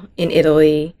hotel in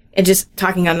Italy. And just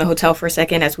talking on the hotel for a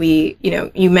second, as we,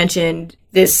 you mentioned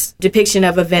this depiction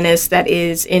of a Venice that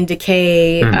is in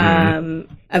decay,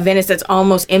 a Venice that's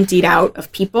almost emptied out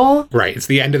of people. Right. It's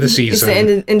the end of the season.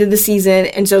 It's the end of the season.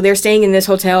 And so they're staying in this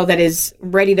hotel that is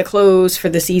ready to close for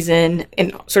the season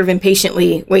and sort of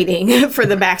impatiently waiting for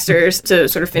the Baxters to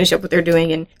sort of finish up what they're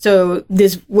doing. And so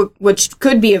this, which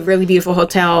could be a really beautiful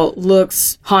hotel,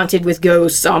 looks haunted with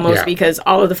ghosts almost because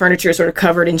all of the furniture is sort of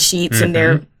covered in sheets and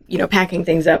they're packing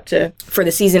things up for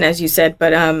the season, as you said.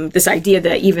 But this idea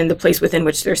that even the place within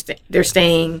which they're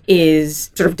staying is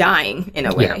sort of dying in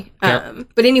a way.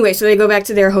 But anyway, so they go back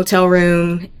to their hotel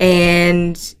room,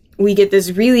 and we get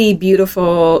this really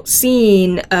beautiful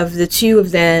scene of the two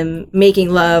of them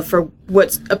making love for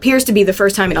what appears to be the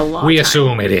first time in a long time. We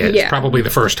assume it is. Probably the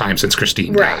first time since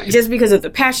Christine died. Just because of the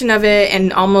passion of it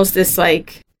and almost this,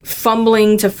 like,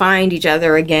 fumbling to find each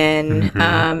other again,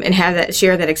 and have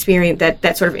share that experience,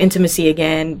 that sort of intimacy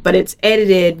again. But it's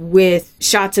edited with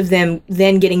shots of them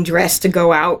then getting dressed to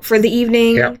go out for the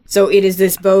evening. So it is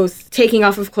this both taking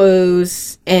off of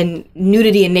clothes and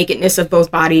nudity and nakedness of both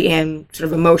body and sort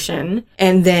of emotion,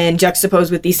 and then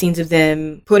juxtaposed with these scenes of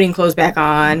them putting clothes back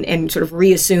on and sort of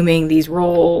reassuming these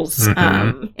roles,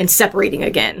 and separating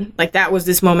again. Like, that was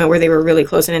this moment where they were really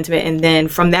close and intimate, and then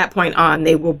from that point on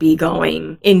they will be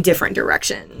going in different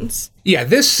directions. Yeah,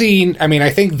 this scene, I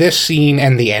think this scene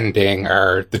and the ending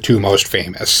are the two most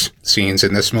famous scenes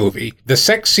in this movie. The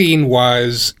sex scene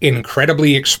was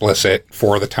incredibly explicit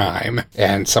for the time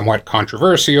and somewhat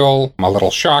controversial, a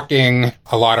little shocking.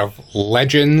 A lot of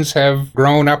legends have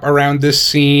grown up around this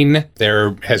scene.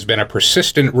 There has been a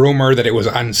persistent rumor that it was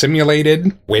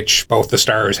unsimulated, which both the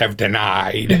stars have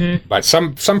denied. But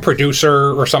some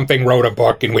producer or something wrote a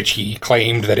book in which he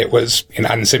claimed that it was an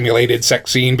unsimulated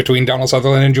sex scene between Donald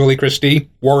Sutherland and Julie Christie.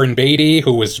 Warren Beatty,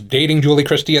 who was dating Julie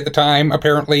Christie at the time,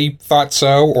 apparently thought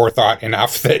so, or thought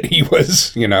enough that he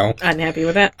was, unhappy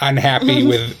with that. Unhappy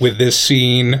with this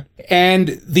scene.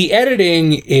 And the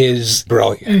editing is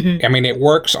brilliant. It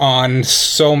works on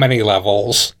so many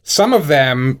levels. Some of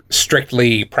them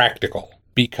strictly practical,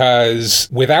 because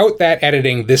without that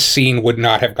editing, this scene would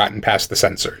not have gotten past the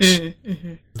censors.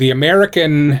 The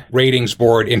American Ratings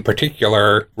Board in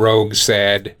particular, Roeg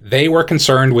said, they were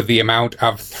concerned with the amount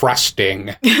of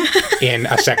thrusting in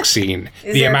a sex scene,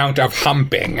 the amount of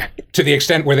humping, to the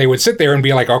extent where they would sit there and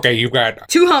be like, okay, you've got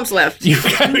 2 humps left. You've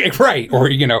got, right.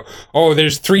 Or,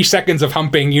 there's 3 seconds of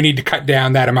humping. You need to cut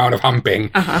down that amount of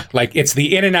humping. Like, it's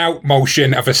the in and out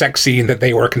motion of a sex scene that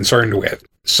they were concerned with.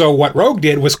 So what Roeg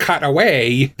did was cut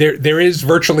away. There is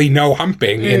virtually no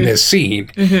humping in this scene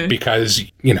because,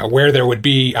 where there would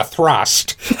be a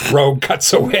thrust, Roeg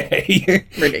cuts away.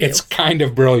 It's kind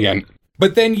of brilliant.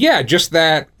 But then, just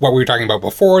that, what we were talking about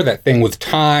before, that thing with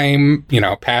time,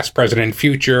 past, present, and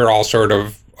future, all sort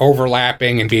of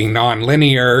overlapping and being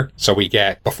non-linear. So we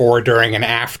get before, during, and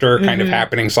after kind of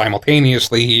happening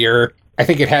simultaneously here. I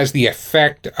think it has the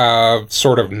effect of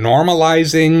sort of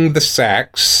normalizing the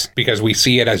sex, because we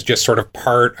see it as just sort of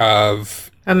part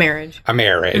of a marriage.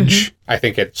 I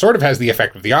think it sort of has the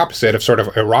effect of the opposite, of sort of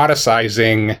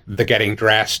eroticizing the getting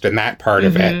dressed and that part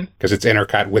of it, because it's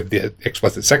intercut with the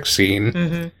explicit sex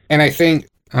scene. And I think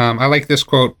I like this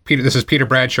quote. This is Peter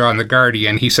Bradshaw in The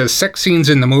Guardian. He says, sex scenes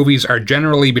in the movies are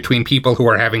generally between people who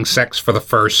are having sex for the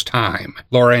first time.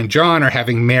 Laura and John are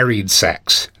having married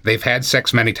sex. They've had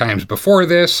sex many times before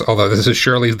this, although this is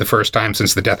surely the first time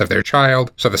since the death of their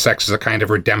child, so the sex is a kind of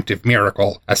redemptive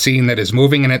miracle, a scene that is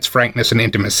moving in its frankness and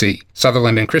intimacy.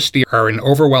 Sutherland and Christie are an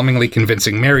overwhelmingly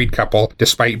convincing married couple,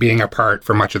 despite being apart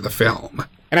for much of the film.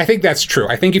 And I think that's true.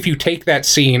 I think if you take that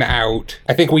scene out,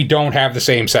 I think we don't have the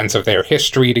same sense of their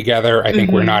history together. I think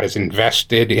we're not as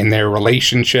invested in their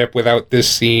relationship without this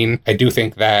scene. I do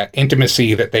think that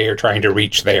intimacy that they are trying to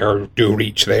reach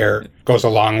there, goes a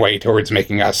long way towards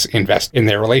making us invest in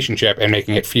their relationship and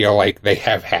making it feel like they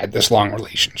have had this long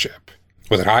relationship.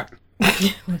 Was it hot?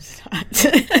 It was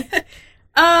hot.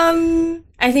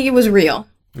 I think it was real.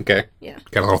 Okay. Yeah.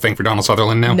 Got a little thing for Donald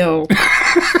Sutherland now? No.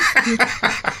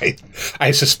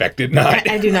 I suspected not.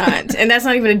 I do not. And that's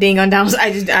not even a ding on Donald.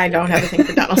 I don't have a thing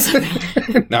for Donald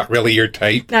Sutherland. Not really your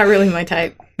type? Not really my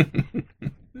type.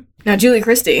 Now, Julie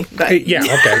Christie. But. Yeah,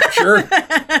 okay, sure.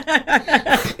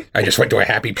 I just went to a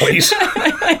happy place.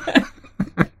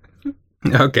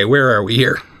 Okay, where are we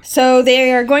here? So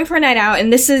they are going for a night out,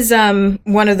 and this is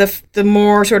one of the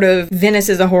more sort of Venice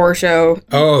is a horror show.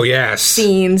 Oh yes,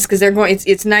 scenes, because they're going.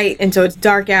 It's night, and so it's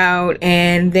dark out,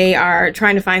 and they are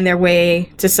trying to find their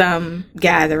way to some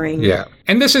gathering. Yeah,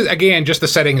 and this is again just the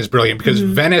setting is brilliant because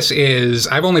Venice is.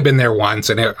 I've only been there once,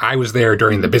 and I was there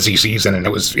during the busy season, and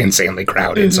it was insanely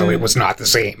crowded, so it was not the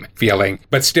same feeling.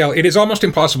 But still, it is almost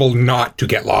impossible not to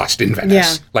get lost in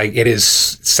Venice. Yeah. Like it is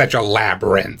such a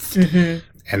labyrinth.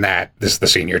 And this is the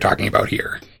scene you're talking about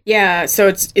here. Yeah, so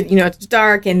it's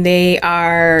dark, and they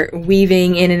are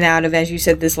weaving in and out of, as you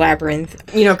said, this labyrinth.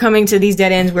 Coming to these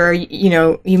dead ends where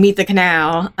you meet the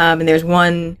canal, and there's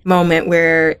one moment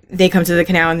where they come to the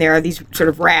canal, and there are these sort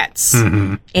of rats,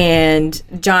 and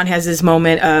John has this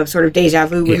moment of sort of deja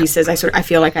vu where he says, "I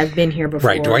feel like I've been here before."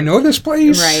 Right? Do I know this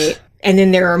place? Right. And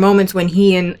then there are moments when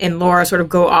he and Laura sort of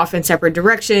go off in separate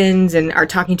directions and are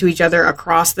talking to each other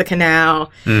across the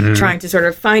canal, trying to sort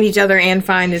of find each other and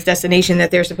find this destination that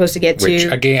they're supposed to get to. Which,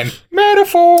 again,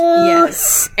 metaphor!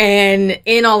 Yes. And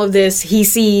in all of this, he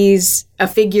sees a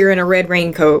figure in a red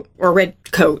raincoat, or red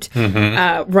coat,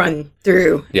 run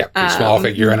through. Yeah, a small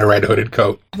figure in a red hooded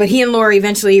coat. But he and Laura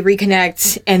eventually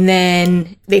reconnect, and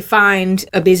then they find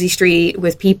a busy street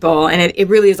with people, and it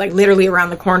really is like literally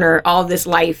around the corner, all this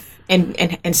life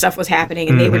and stuff was happening,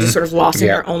 and they were just sort of lost in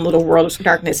their own little world of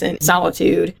darkness and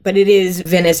solitude. But it is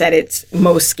Venice at its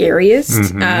most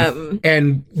scariest.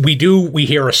 And we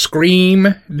hear a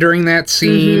scream during that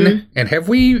scene. And have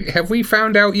we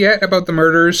found out yet about the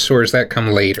murders, or has that come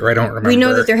later? I don't remember. We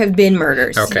know that there have been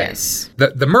murders. Okay. Yes.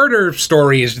 The murder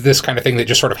story is this kind of thing that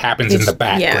just sort of happens in the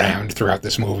background throughout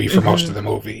this movie for most of the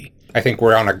movie. I think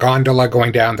we're on a gondola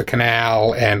going down the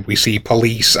canal, and we see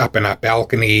police up in a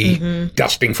balcony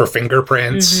dusting for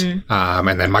fingerprints.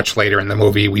 And then much later in the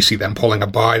movie, we see them pulling a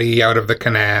body out of the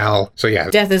canal. So yeah.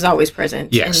 Death is always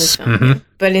present in this Yes. film.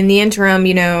 But in the interim,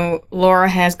 Laura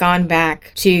has gone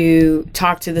back to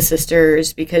talk to the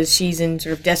sisters because she's in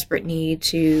sort of desperate need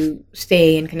to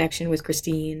stay in connection with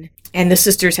Christine. And the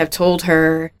sisters have told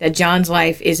her that John's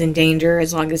life is in danger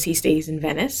as long as he stays in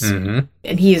Venice. And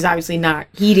he is obviously not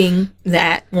heeding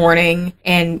that warning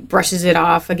and brushes it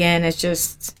off again as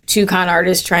just two con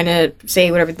artists trying to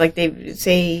say whatever, like they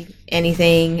say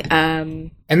anything.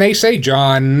 And they say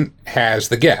John has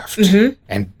the gift.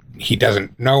 And he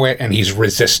doesn't know it, and he's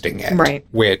resisting it. Right.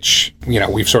 Which,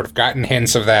 we've sort of gotten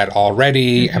hints of that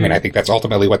already. I mean, I think that's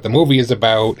ultimately what the movie is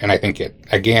about, and I think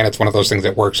it's one of those things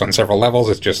that works on several levels.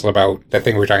 It's just about that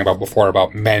thing we were talking about before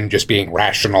about men just being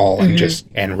rational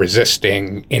and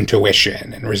resisting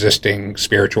intuition and resisting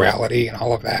spirituality and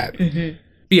all of that.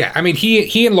 Yeah, I mean,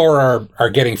 he and Laura are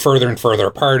getting further and further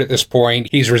apart at this point.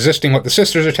 He's resisting what the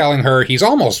sisters are telling her. He's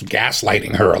almost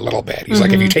gaslighting her a little bit. He's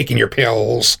like, have you taken your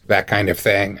pills? That kind of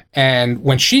thing. And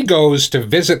when she goes to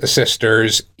visit the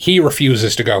sisters, he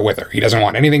refuses to go with her. He doesn't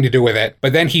want anything to do with it.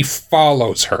 But then he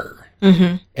follows her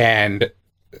and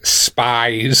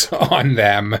spies on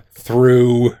them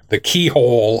through the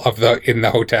keyhole in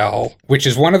the hotel, which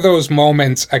is one of those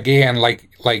moments, again,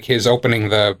 like his opening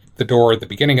the door at the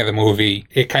beginning of the movie.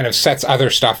 It kind of sets other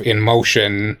stuff in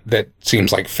motion that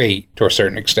seems like fate to a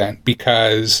certain extent,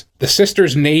 because the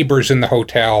sister's neighbors in the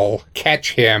hotel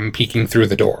catch him peeking through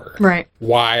the door. Right.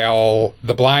 While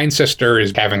the blind sister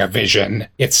is having a vision.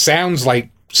 It sounds like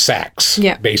sex,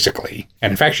 basically.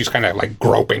 And in fact, she's kind of like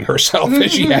groping herself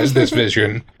as she has this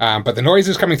vision. But the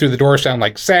noises coming through the door sound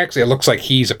like sex. It looks like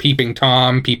he's a peeping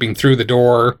Tom peeping through the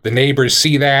door. The neighbors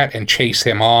see that and chase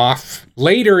him off.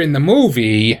 Later in the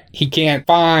movie, he can't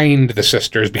find the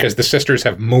sisters because the sisters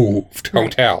have moved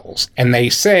hotels. And they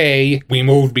say, we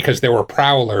moved because there were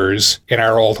prowlers in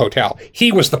our old hotel.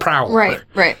 He was the prowler.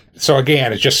 Right. So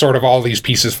again, it's just sort of all these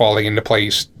pieces falling into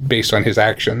place based on his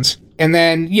actions. And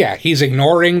then, he's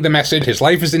ignoring the message. His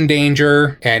life is in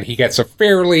danger, and he gets a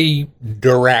fairly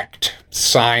direct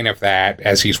sign of that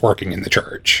as he's working in the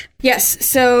church. Yes,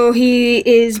 so he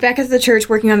is back at the church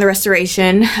working on the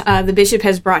restoration. The bishop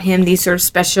has brought him these sort of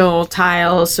special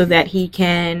tiles so that he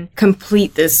can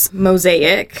complete this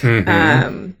mosaic.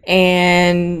 And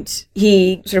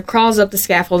he sort of crawls up the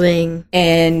scaffolding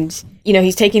and,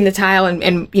 he's taking the tile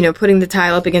and putting the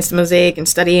tile up against the mosaic and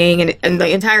studying. And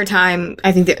the entire time,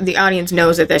 I think the audience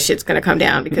knows that shit's going to come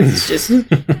down because it's just,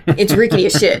 it's rickety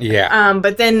as shit. Yeah.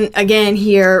 But then again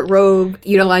here, Roeg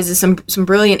utilizes some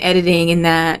brilliant editing in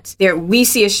that there we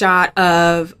see a shot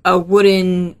of a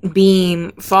wooden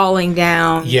beam falling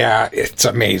down. Yeah, it's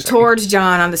amazing. Towards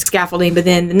John on the scaffolding, but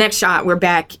then the next shot we're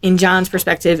back in John's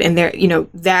perspective, and there,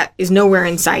 that is nowhere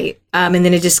in sight. And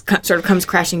then it just sort of comes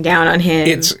crashing down on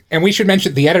him. And we should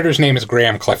mention the editor's name is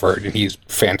Graham Clifford, and he's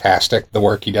fantastic, the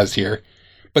work he does here.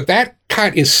 But that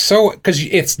cut is so, because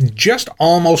it's just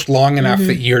almost long enough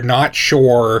that you're not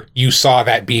sure you saw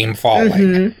that beam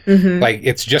falling. Like,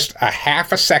 it's just a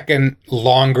half a second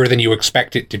longer than you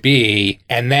expect it to be,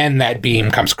 and then that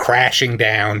beam comes crashing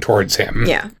down towards him.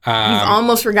 Yeah. You've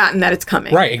almost forgotten that it's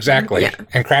coming. Right, exactly. Yeah.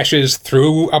 And crashes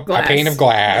through a pane of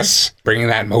glass, bringing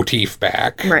that motif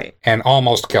back. Right. And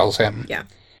almost kills him. Yeah.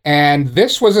 And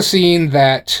this was a scene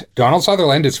that Donald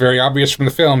Sutherland, it's very obvious from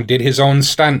the film, did his own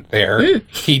stunt there.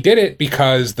 He did it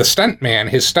because the stuntman,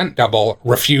 his stunt double,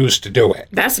 refused to do it.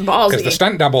 That's ballsy. Because the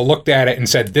stunt double looked at it and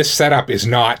said, this setup is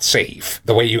not safe.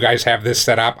 The way you guys have this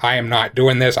set up, I am not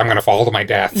doing this. I'm going to fall to my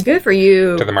death. Good for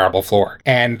you. To the marble floor.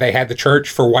 And they had the church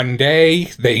for one day.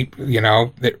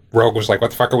 Roeg was like,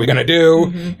 what the fuck are we going to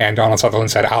do? And Donald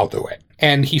Sutherland said, I'll do it.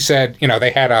 And he said,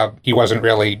 he wasn't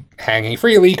really hanging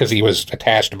freely because he was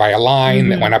attached by a line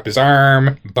that went up his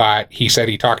arm. But he said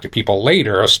he talked to people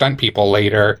later, stunt people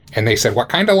later, and they said, what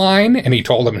kind of line? And he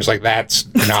told them, it's like,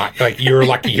 that's not, like, you're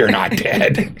lucky you're not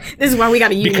dead. This is why we got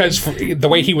to use because the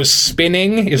way he was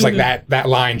spinning is like that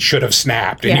line should have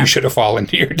snapped and you should have fallen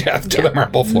to your death to the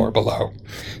marble floor below.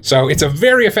 So it's a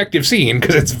very effective scene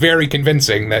because it's very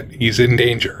convincing that he's in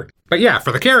danger. But yeah,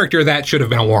 for the character, that should have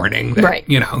been a warning that,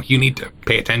 you need to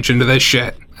pay attention to this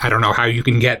shit. I don't know how you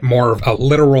can get more of a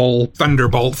literal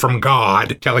thunderbolt from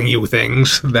God telling you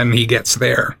things than he gets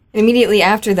there. Immediately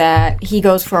after that, he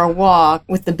goes for a walk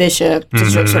with the bishop to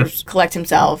sort of collect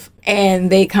himself.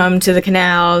 And they come to the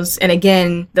canals. And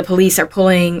again, the police are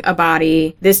pulling a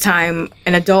body, this time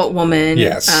an adult woman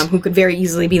who could very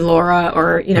easily be Laura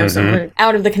or, somewhere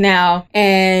out of the canal.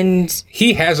 And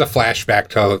he has a flashback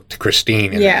to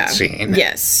Christine in that scene.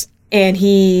 Yes. And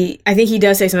I think he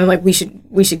does say something like, we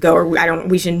should go, or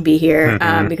we shouldn't be here,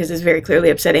 because it's very clearly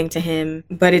upsetting to him.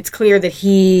 But it's clear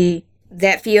that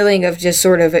that feeling of just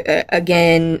sort of,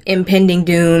 again, impending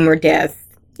doom or death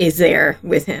is there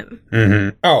with him.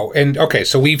 Oh, and okay,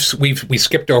 so we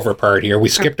skipped over a part here. We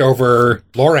skipped over,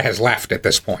 Laura has left at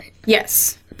this point.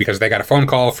 Yes. Because they got a phone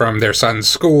call from their son's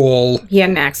school. He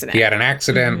had an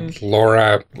accident.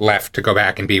 Laura left to go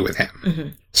back and be with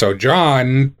him. So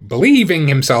John, believing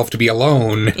himself to be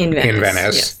alone in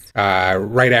Venice,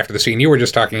 right after the scene you were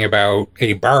just talking about,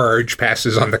 a barge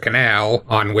passes on the canal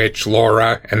on which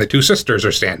Laura and the two sisters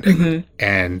are standing.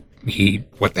 And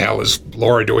what the hell is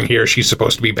Laura doing here? She's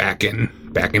supposed to be back in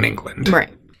England. Right.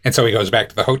 And so he goes back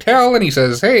to the hotel and he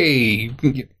says, hey,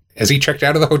 has he checked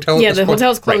out of the hotel? Yeah, the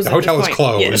hotel's closed. Right, the hotel is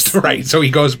closed. Yes. Right. So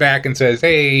he goes back and says,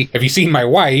 hey, have you seen my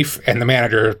wife? And the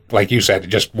manager, like you said,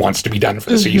 just wants to be done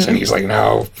for the season. He's like,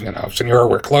 no, senor,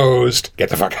 we're closed. Get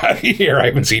the fuck out of here. I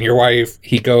haven't seen your wife.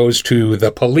 He goes to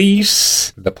the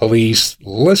police. The police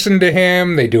listen to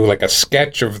him. They do like a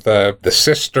sketch of the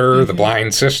sister, the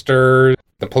blind sister.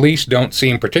 The police don't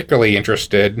seem particularly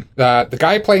interested. The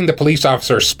guy playing the police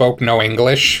officer spoke no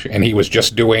English, and he was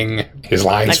just doing his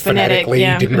lines phonetically.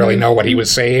 Didn't really know what he was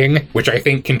saying, which I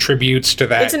think contributes to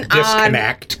that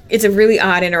disconnect. It's a really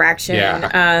odd interaction.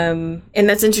 Yeah. And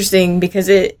that's interesting because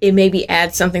it maybe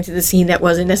adds something to the scene that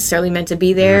wasn't necessarily meant to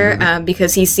be there,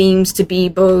 because he seems to be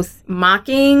both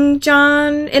mocking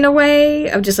John in a way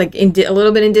of just like a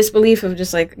little bit in disbelief of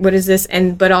just like, what is this?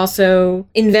 But also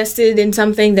invested in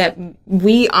something that we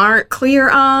we aren't clear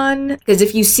on. Because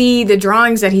if you see the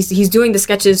drawings that he's doing the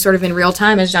sketches sort of in real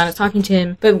time as John is talking to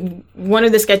him, but one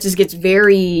of the sketches gets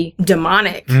very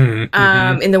demonic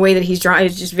in the way that he's drawing.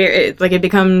 It's just very, like, it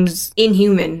becomes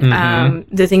inhuman,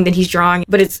 the thing that he's drawing.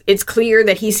 But it's clear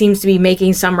that he seems to be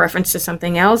making some reference to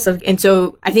something else. And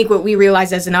so I think what we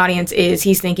realize as an audience is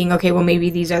he's thinking, okay, well, maybe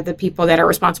these are the people that are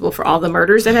responsible for all the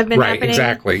murders that have been happening. Right,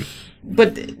 exactly.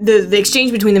 But the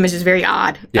exchange between them is just very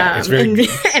odd. Yeah, it's very,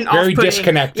 and very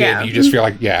disconnected. Yeah. You just feel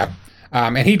like,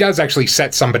 and he does actually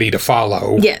set somebody to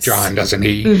follow John, doesn't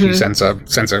he? He sends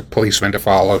a policeman to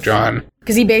follow John.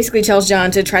 Because he basically tells John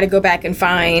to try to go back and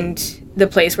find the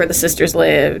place where the sisters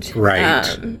lived. Right.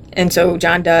 And so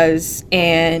John does,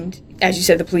 and as you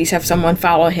said, the police have someone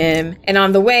follow him. And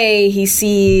on the way, he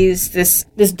sees this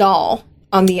doll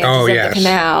on the edges of the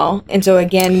canal. And so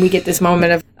again, we get this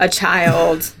moment of a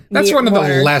child. That's one of the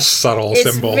less subtle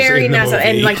symbols very in the movie.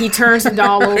 And like he turns the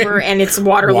doll over and it's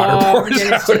waterlogged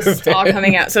and it's just all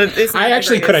coming out. So this I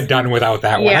actually could have done without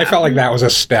that one. I felt like that was a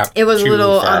step. It was too a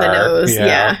little far. on the nose,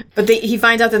 But he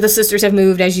finds out that the sisters have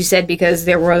moved, as you said, because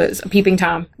there was a peeping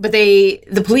Tom. But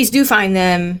the police do find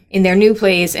them in their new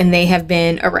place and they have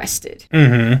been arrested.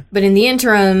 But in the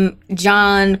interim,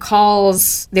 John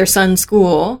calls their son's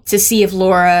school to see if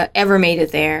Laura ever made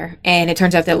it there. And it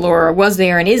turns out that Laura was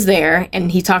there and is there.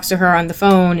 And he talks to her on the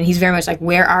phone and he's very much like,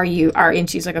 where are you? And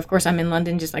she's like, of course I'm in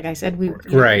London, just like I said.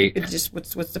 Right. It's just,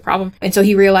 what's the problem? And so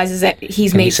he realizes that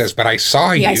he says, but I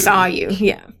saw you. Yeah, I saw you.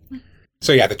 Yeah.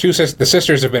 So the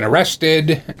sisters have been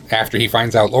arrested. After he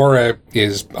finds out Laura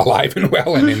is alive and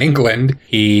well and in England,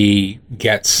 he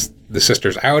gets the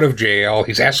sisters out of jail.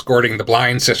 He's escorting the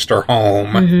blind sister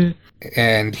home.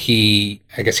 And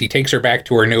I guess he takes her back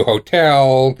to her new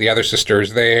hotel. The other sister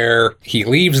is there. He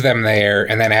leaves them there.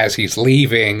 And then as he's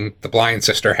leaving, the blind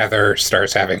sister, Heather,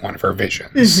 starts having one of her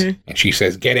visions. And she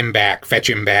says, get him back, fetch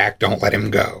him back, don't let him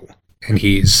go. And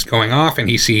he's going off and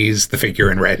he sees the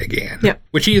figure in red again,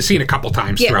 which he has seen a couple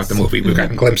times throughout the movie. We've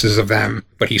gotten glimpses of them,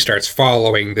 but he starts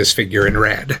following this figure in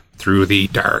red through the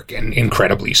dark and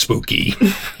incredibly spooky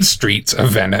streets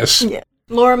of Venice.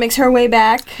 Laura makes her way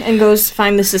back and goes to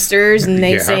find the sisters, and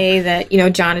they say that,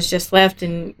 John has just left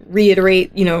and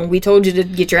reiterate, we told you to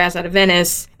get your ass out of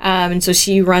Venice. And so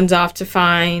she runs off to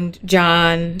find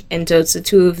John, and so it's the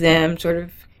two of them sort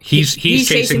of. He's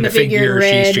chasing the figure,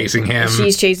 she's chasing him.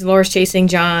 Laura's chasing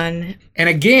John. And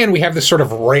again, we have this sort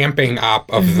of ramping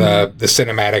up of the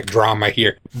cinematic drama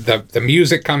here. The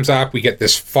music comes up, we get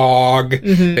this fog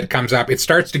that comes up. It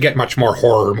starts to get much more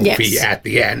horror movie at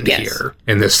the end here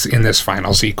in this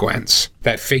final sequence.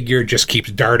 That figure just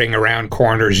keeps darting around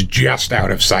corners just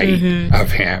out of sight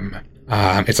of him.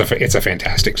 It's a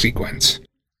fantastic sequence.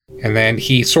 And then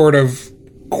he sort of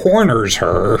corners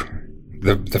her,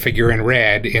 the figure in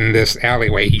red, in this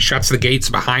alleyway. He shuts the gates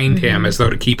behind him as though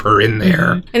to keep her in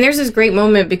there. And there's this great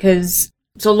moment because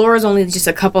so Laura's only just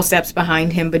a couple steps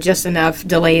behind him, but just enough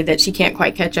delay that she can't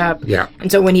quite catch up. Yeah.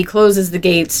 And so when he closes the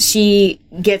gates, she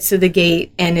gets to the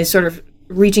gate and is sort of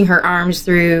reaching her arms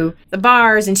through the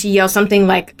bars, and she yells something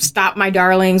like, stop my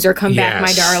darlings, or come back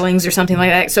my darlings, or something like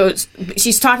that. So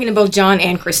she's talking to both John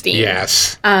and Christine.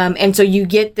 Yes. And so you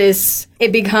get this,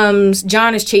 it becomes,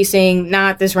 John is chasing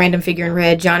not this random figure in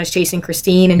red, John is chasing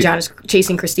Christine, and John is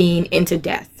chasing Christine into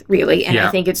death, really. And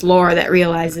I think it's Laura that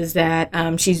realizes that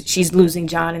she's losing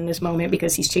John in this moment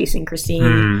because he's chasing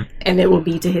Christine, and it will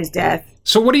be to his death.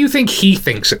 So what do you think he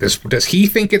thinks at this? Does he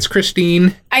think it's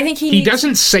Christine? I think he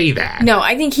doesn't say that. No,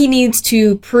 I think he needs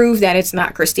to prove that it's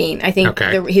not Christine. I think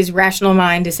his rational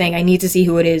mind is saying, I need to see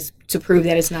who it is to prove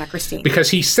that it's not Christine. Because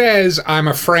he says, I'm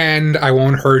a friend, I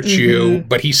won't hurt you.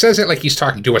 But he says it like he's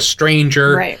talking to a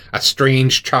stranger, a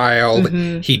strange child.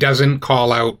 He doesn't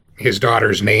call out his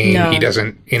daughter's name. No. He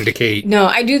doesn't indicate. No,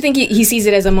 I do think he sees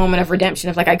it as a moment of redemption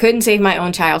of like, I couldn't save my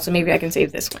own child, so maybe I can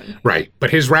save this one. Right.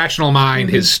 But his rational mind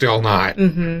is still not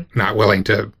willing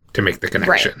to make the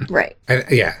connection. Right.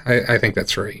 I think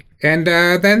that's right. And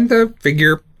then the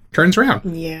figure turns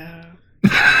around. Yeah.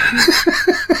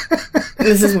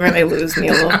 This is where they lose me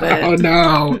a little bit. Oh,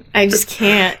 no. I just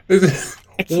can't.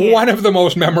 One of the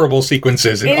most memorable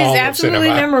sequences in all of cinema. It is absolutely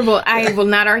memorable. I will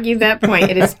not argue that point.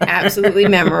 It is absolutely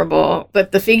memorable.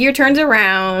 But the figure turns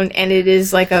around, and it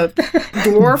is like a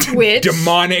dwarf witch.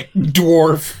 Demonic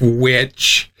dwarf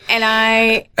witch. And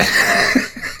I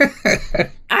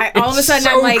all of a sudden,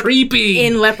 so I'm like creepy.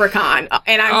 In Leprechaun.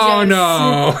 And I'm oh,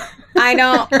 no.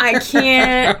 I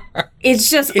can't. It's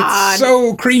just odd. It's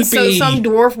so creepy. So some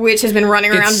dwarf witch has been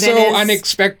running around Venice. It's so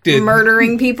unexpected.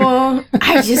 Murdering people.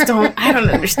 I don't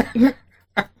understand.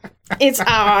 It's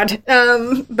odd.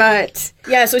 But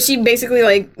yeah, so she basically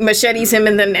like machetes him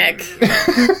in the neck.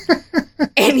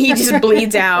 and he just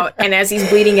bleeds out. And as he's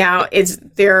bleeding out,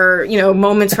 there are,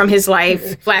 moments from his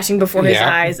life flashing before his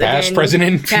eyes. Past, present,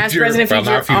 and future. Past, present, and future.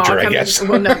 Well, not future, I guess.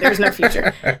 Well, no, there's no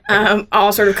future.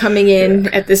 All sort of coming in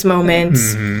at this moment.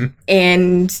 Mm-hmm.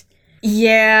 And,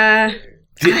 yeah.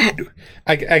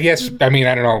 I guess, I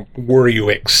don't know, were you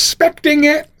expecting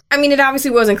it? It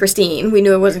obviously wasn't Christine. We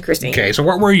knew it wasn't Christine. Okay, so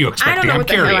what were you expecting? I don't know what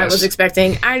the hell I was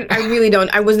expecting. I really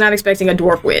don't. I was not expecting a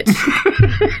dwarf witch.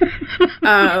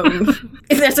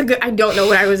 If that's a good... I don't know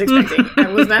what I was expecting. I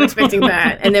was not expecting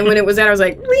that. And then when it was that, I was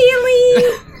like,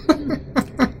 really?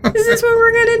 Is this what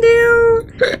we're gonna do?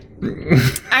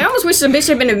 I almost wish the bitch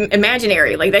had been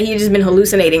imaginary, like that he had just been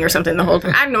hallucinating or something the whole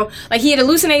time. I don't know. Like he had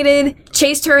hallucinated,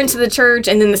 chased her into the church,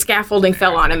 and then the scaffolding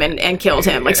fell on him and killed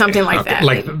him. Like something like that.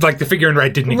 Like the figure in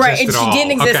red didn't exist at all. Right, she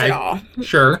didn't exist at all.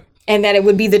 Sure. And that it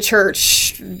would be the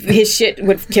church, his shit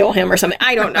would kill him or something.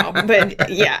 I don't know. But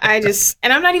yeah,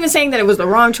 and I'm not even saying that it was the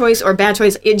wrong choice or bad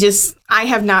choice. I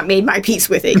have not made my peace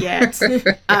with it yet.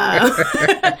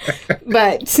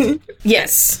 But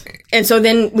yes. And so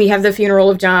then we have the funeral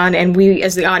of John, and we,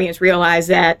 as the audience, realize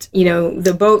that,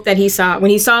 the boat that he saw,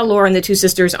 when he saw Laura and the two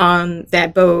sisters on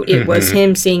that boat, it was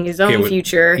him seeing his own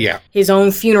future, his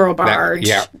own funeral barge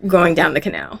going down the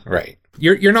canal. Right.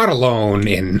 You're not alone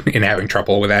in having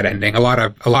trouble with that ending. A lot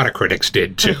of critics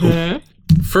did too. Mm-hmm.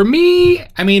 For me,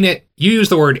 you use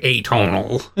the word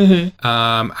atonal.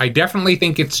 Mm-hmm. I definitely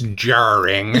think it's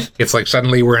jarring. It's like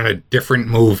suddenly we're in a different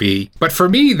movie. But for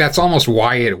me, that's almost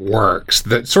why it works.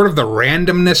 The sort of the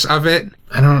randomness of it.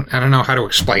 I don't know how to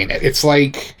explain it. It's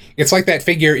like that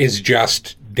figure is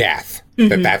just death.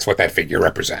 Mm-hmm. That's what that figure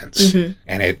represents. Mm-hmm.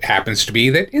 And it happens to be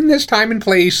that in this time and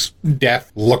place,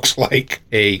 death looks like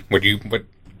a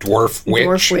dwarf witch.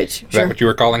 Dwarf witch. Is that what you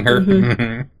were calling her? Mm-hmm.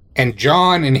 Mm-hmm. And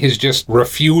John, in his just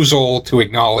refusal to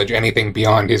acknowledge anything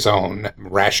beyond his own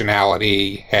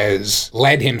rationality, has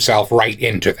led himself right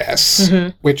into this.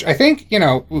 Mm-hmm. Which I think,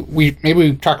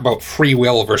 we talk about free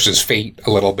will versus fate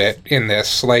a little bit in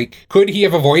this. Like, could he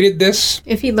have avoided this?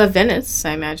 If he loved Venice,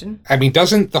 I imagine.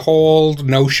 Doesn't the whole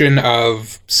notion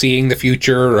of seeing the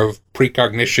future, of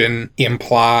precognition,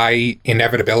 imply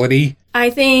inevitability?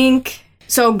 I think...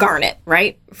 So Garnet,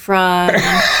 right? From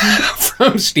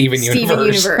Steven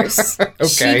Universe. Okay.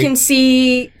 She can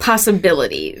see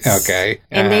possibilities. Okay.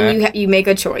 And then you make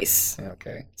a choice.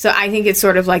 Okay. So I think it's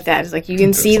sort of like that. It's like you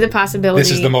can see the possibility.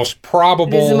 This is the most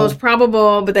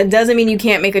probable. But that doesn't mean you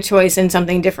can't make a choice and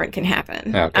something different can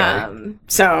happen. Okay.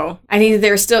 So I think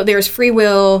there's free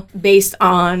will based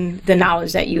on the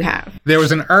knowledge that you have. There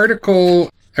was an article...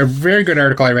 A very good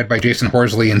article I read by Jason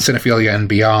Horsley in Cinephilia and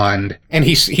Beyond. And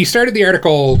he started the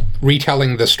article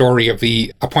retelling the story of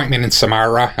the appointment in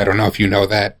Samarra. I don't know if you know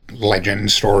that legend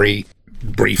story.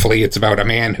 Briefly, it's about a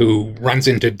man who runs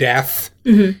into death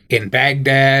in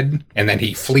Baghdad, and then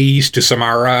he flees to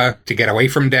Samarra to get away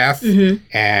from death. Mm-hmm.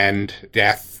 And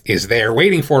death is there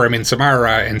waiting for him in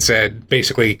Samarra and said,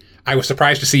 basically... I was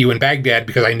surprised to see you in Baghdad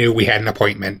because I knew we had an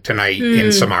appointment tonight in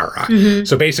Samarra. Mm-hmm.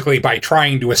 So basically, by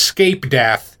trying to escape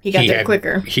death, he got there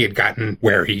quicker. He had gotten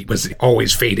where he was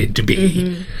always fated to be.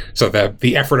 Mm-hmm. So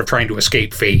the effort of trying to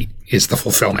escape fate is the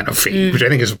fulfillment of fate, which I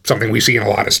think is something we see in a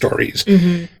lot of stories.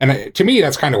 Mm-hmm. And to me,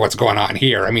 that's kind of what's going on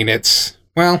here. I'm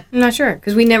not sure,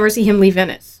 because we never see him leave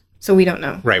Venice, so we don't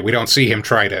know. Right, we don't see him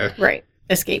try to... Right.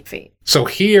 Escape fate. So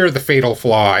here the fatal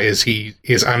flaw is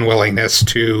his unwillingness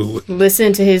to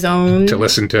listen to his own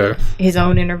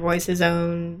inner voice, his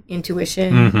own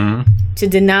intuition, to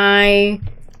deny,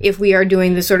 if we are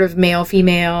doing the sort of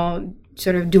male-female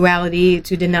sort of duality,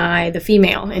 to deny the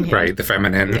female in him. Right, the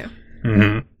feminine. Yeah.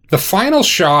 Mm-hmm. The final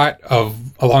shot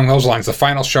along those lines, the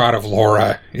final shot of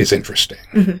Laura is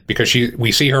interesting because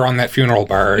we see her on that funeral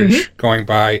barge going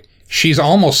by. She's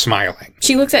almost smiling.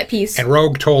 She looks at peace. And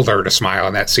Roeg told her to smile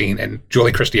in that scene, and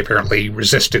Julie Christie apparently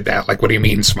resisted that. Like, what do you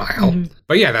mean, smile? Mm-hmm.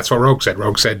 But yeah, that's what Roeg said.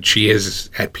 Roeg said she is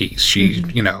at peace. She,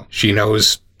 she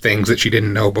knows things that she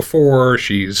didn't know before.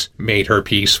 She's made her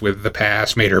peace with the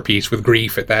past, made her peace with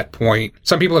grief at that point.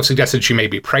 Some people have suggested she may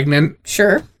be pregnant.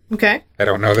 Sure. Okay. I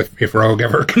don't know if Roeg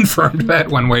ever confirmed that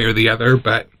one way or the other,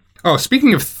 but... Oh,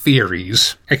 speaking of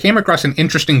theories, I came across an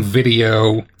interesting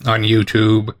video on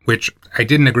YouTube, which I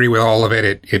didn't agree with all of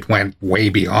it. It went way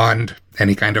beyond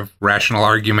any kind of rational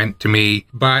argument to me.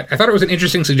 But I thought it was an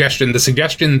interesting suggestion, the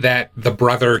suggestion that the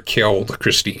brother killed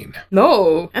Christine.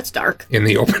 No, that's dark. In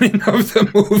the opening of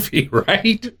the movie,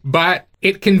 right? But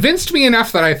it convinced me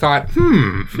enough that I thought,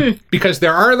 because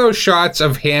there are those shots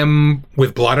of him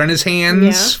with blood on his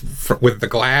hands, with the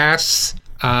glass...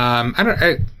 I'm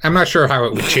not sure how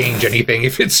it would change anything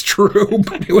if it's true,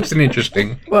 but it was an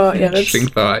interesting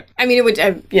thought. I mean, it would,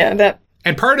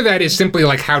 And part of that is simply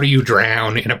like, how do you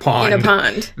drown in a pond? In a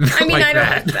pond. I mean, like I don't.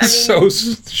 that. I mean, So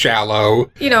shallow.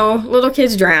 Little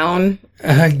kids drown.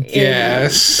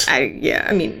 Yes. I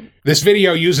mean. This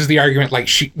video uses the argument like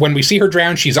when we see her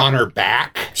drown, she's on her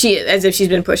back. As if she's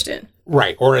been pushed in.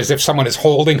 Right. Or as if someone is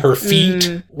holding her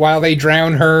feet while they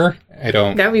drown her.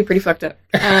 That would be pretty fucked up.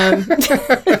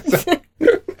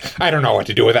 I don't know what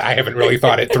to do with it. I haven't really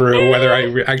thought it through, whether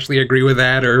I actually agree with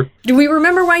that or... Do we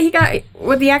remember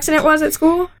what the accident was at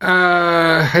school?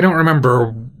 I don't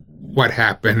remember what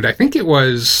happened. I think they say it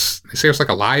was like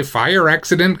a live fire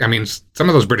accident. I mean, some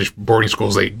of those British boarding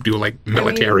schools, they do like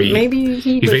military... I mean,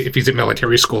 maybe if he's at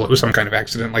military school, it was some kind of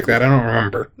accident like that. I don't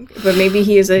remember. But maybe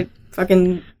he is a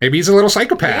fucking... Maybe he's a little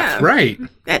psychopath, right?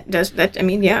 Okay,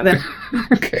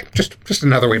 just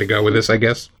another way to go with this, I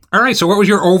guess. All right, so what was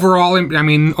your overall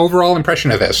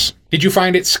impression of this? Did you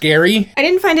find it scary? I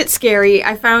didn't find it scary.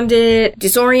 I found it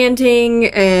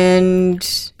disorienting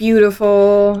and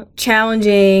beautiful,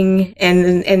 challenging, and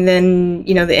then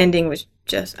the ending was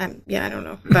just, I don't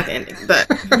know about the ending,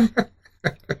 but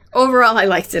overall I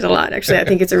liked it a lot, actually. I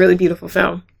think it's a really beautiful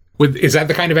film. Is that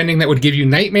the kind of ending that would give you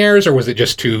nightmares, or was it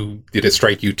just did it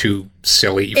strike you too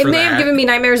silly for that? It may have given me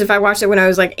nightmares if I watched it when I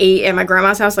was like 8 at my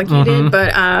grandma's house like you did,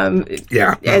 but...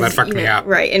 that fucked me up.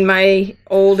 Right, in my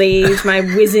old age, my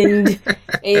wizened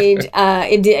age,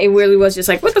 it really was just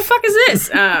like, what the fuck is this?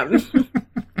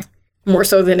 More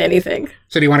so than anything.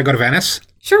 So do you want to go to Venice?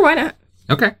 Sure, why not?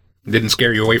 Okay. Didn't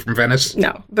scare you away from Venice?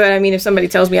 No. But I mean, if somebody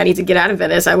tells me I need to get out of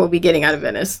Venice, I will be getting out of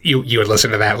Venice. You would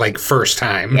listen to that like first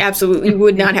time. Absolutely. You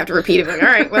would not have to repeat it. Like, all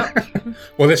right, well.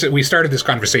 Well, we started this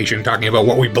conversation talking about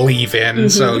what we believe in,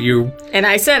 so you... And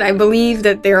I said, I believe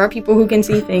that there are people who can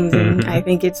see things, and I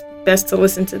think it's best to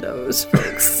listen to those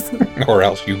folks. Or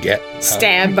else you get...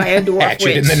 stabbed by a dwarf hatchet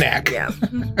witch. in the neck. Yeah.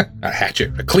 A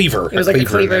hatchet. A cleaver. It was like a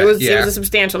cleaver. It was a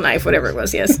substantial knife, whatever it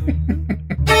was, yes.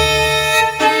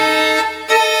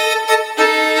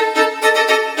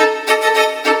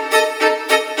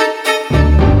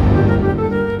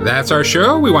 That's our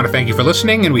show. We want to thank you for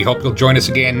listening, and we hope you'll join us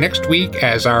again next week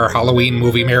as our Halloween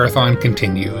movie marathon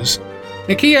continues.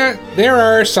 Nikia, there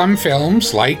are some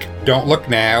films, like Don't Look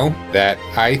Now, that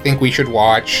I think we should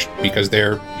watch because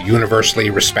they're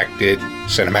universally respected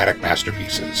cinematic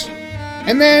masterpieces.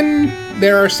 And then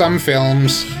there are some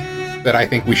films that I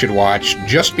think we should watch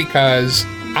just because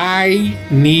I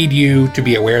need you to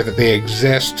be aware that they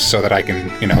exist so that I can,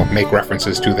 make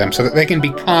references to them so that they can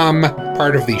become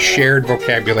part of the shared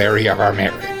vocabulary of our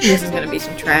marriage. This is going to be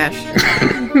some trash.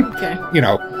 Okay.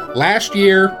 Last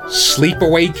year,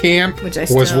 Sleepaway Camp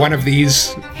was one of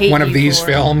these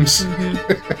films.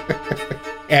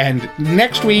 Mm-hmm. And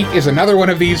next week is another one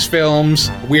of these films.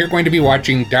 We're going to be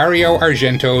watching Dario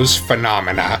Argento's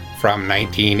Phenomena from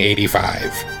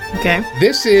 1985. Okay.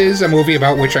 This is a movie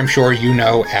about which I'm sure you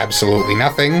know absolutely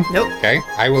nothing. Nope. Okay.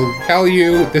 I will tell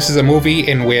you, this is a movie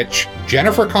in which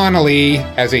Jennifer Connelly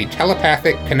has a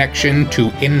telepathic connection to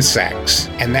insects,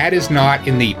 and that is not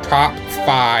in the top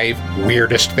 5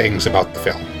 weirdest things about the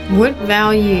film. What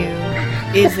value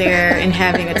is there in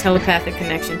having a telepathic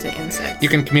connection to insects? You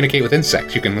can communicate with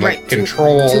insects. You can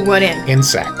control to what end?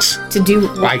 Insects. To do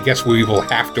what? I guess we will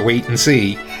have to wait and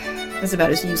see. That's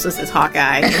about as useless as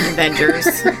Hawkeye in Avengers.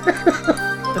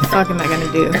 The fuck am I going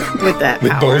to do with that power?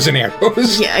 With bows and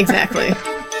arrows? Yeah, exactly.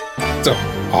 It's a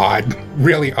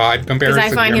really odd comparison.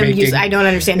 Because I find him useless. I don't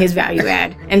understand his value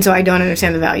add. And so I don't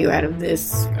understand the value add of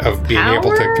this. Of being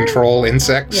able to control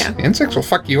insects? Yeah. Insects will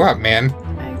fuck you up, man.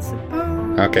 I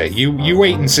suppose. Okay, you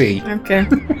wait and see. Okay.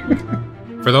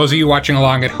 For those of you watching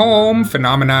along at home,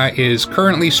 Phenomena is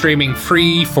currently streaming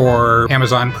free for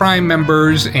Amazon Prime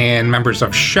members and members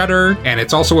of Shudder, and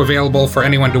it's also available for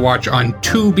anyone to watch on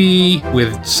Tubi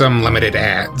with some limited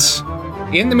ads.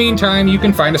 In the meantime, you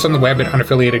can find us on the web at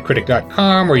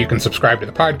unaffiliatedcritic.com, where you can subscribe to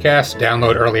the podcast,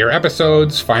 download earlier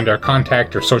episodes, find our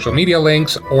contact or social media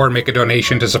links, or make a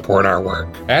donation to support our work.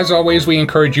 As always, we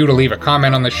encourage you to leave a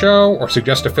comment on the show or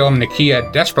suggest a film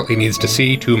Nikia desperately needs to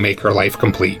see to make her life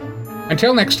complete.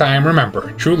 Until next time,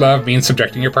 remember, true love means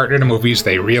subjecting your partner to movies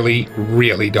they really,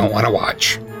 really don't want to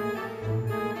watch.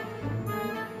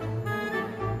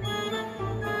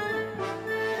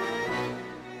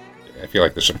 I feel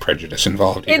like there's some prejudice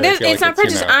involved here. It's not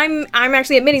prejudice. I'm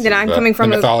actually admitting that I'm coming from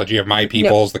the mythology of my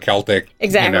peoples, the Celtic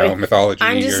mythology.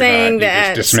 I'm just saying that...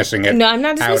 You're just dismissing it. No, I'm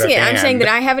not dismissing it. I'm saying that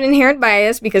I have an inherent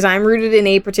bias because I'm rooted in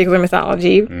a particular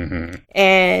mythology. Mm-hmm.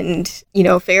 And,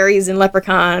 fairies and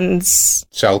leprechauns.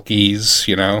 Selkies,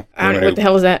 I don't know, what the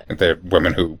hell is that? The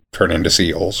women who turn into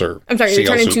seals, or... I'm sorry, they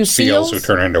turn into seals? Seals who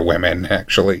turn into women,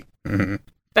 actually. Mm-hmm.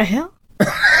 The hell?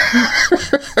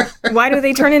 Why do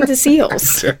they turn into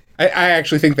seals? I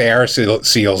actually think they are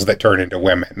seals that turn into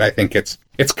women. I think it's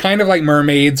kind of like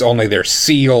mermaids, only they're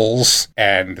seals,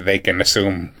 and they can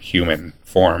assume human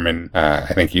form, and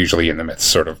I think usually in the myths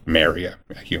sort of marry a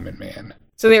human man.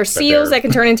 So they're seals that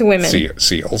can turn into women.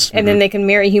 Seals. And then they can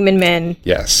marry human men.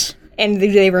 Yes. And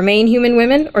do they remain human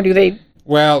women, or do they...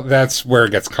 Well, that's where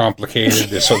it gets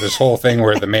complicated. So this whole thing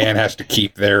where the man has to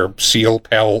keep their seal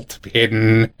pelt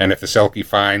hidden, and if the Selkie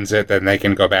finds it, then they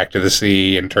can go back to the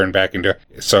sea and turn back into...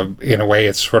 So in a way,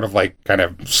 it's sort of like kind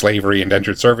of slavery,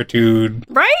 indentured servitude.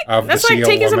 Right? That's like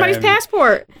taking somebody's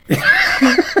passport.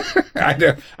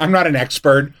 I'm not an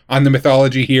expert on the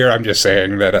mythology here. I'm just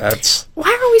saying that that's... Why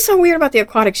are we so weird about the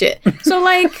aquatic shit? So,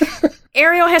 like...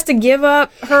 Ariel has to give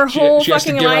up her whole she has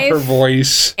fucking to give life. Up her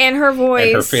voice. And her voice.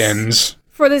 And her fins.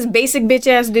 For this basic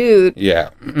bitch-ass dude. Yeah.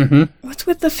 Mm-hmm. What's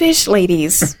with the fish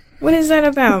ladies? What is that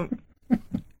about?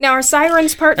 Now, are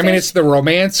sirens part fish? I mean, it's the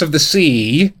romance of the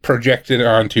sea projected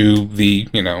onto the,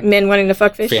 men wanting to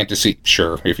fuck fish? Fantasy.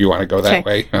 Sure, if you want to go that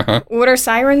way. Uh-huh. What are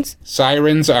sirens?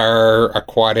 Sirens are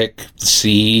aquatic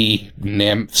sea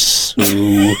nymphs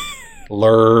who...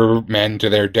 lure men to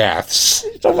their deaths.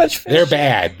 So much fish. They're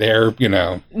bad. They're,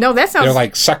 No, that sounds... They're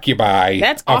like succubi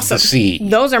That's of awesome. the sea.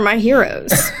 Those are my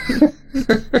heroes.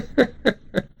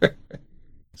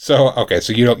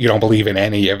 So you don't believe in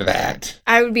any of that.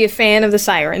 I would be a fan of the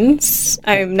sirens.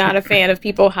 I'm not a fan of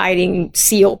people hiding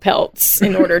seal pelts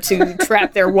in order to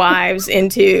trap their wives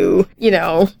into,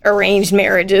 arranged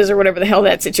marriages or whatever the hell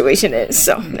that situation is.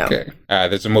 So, no. Okay.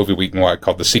 There's a movie we can watch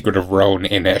called The Secret of Roan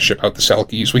Inish about the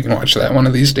Selkies. We can watch that one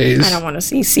of these days. I don't want to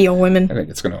see seal women. I think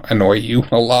it's going to annoy you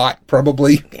a lot,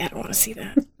 probably. Yeah, I don't want to see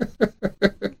that.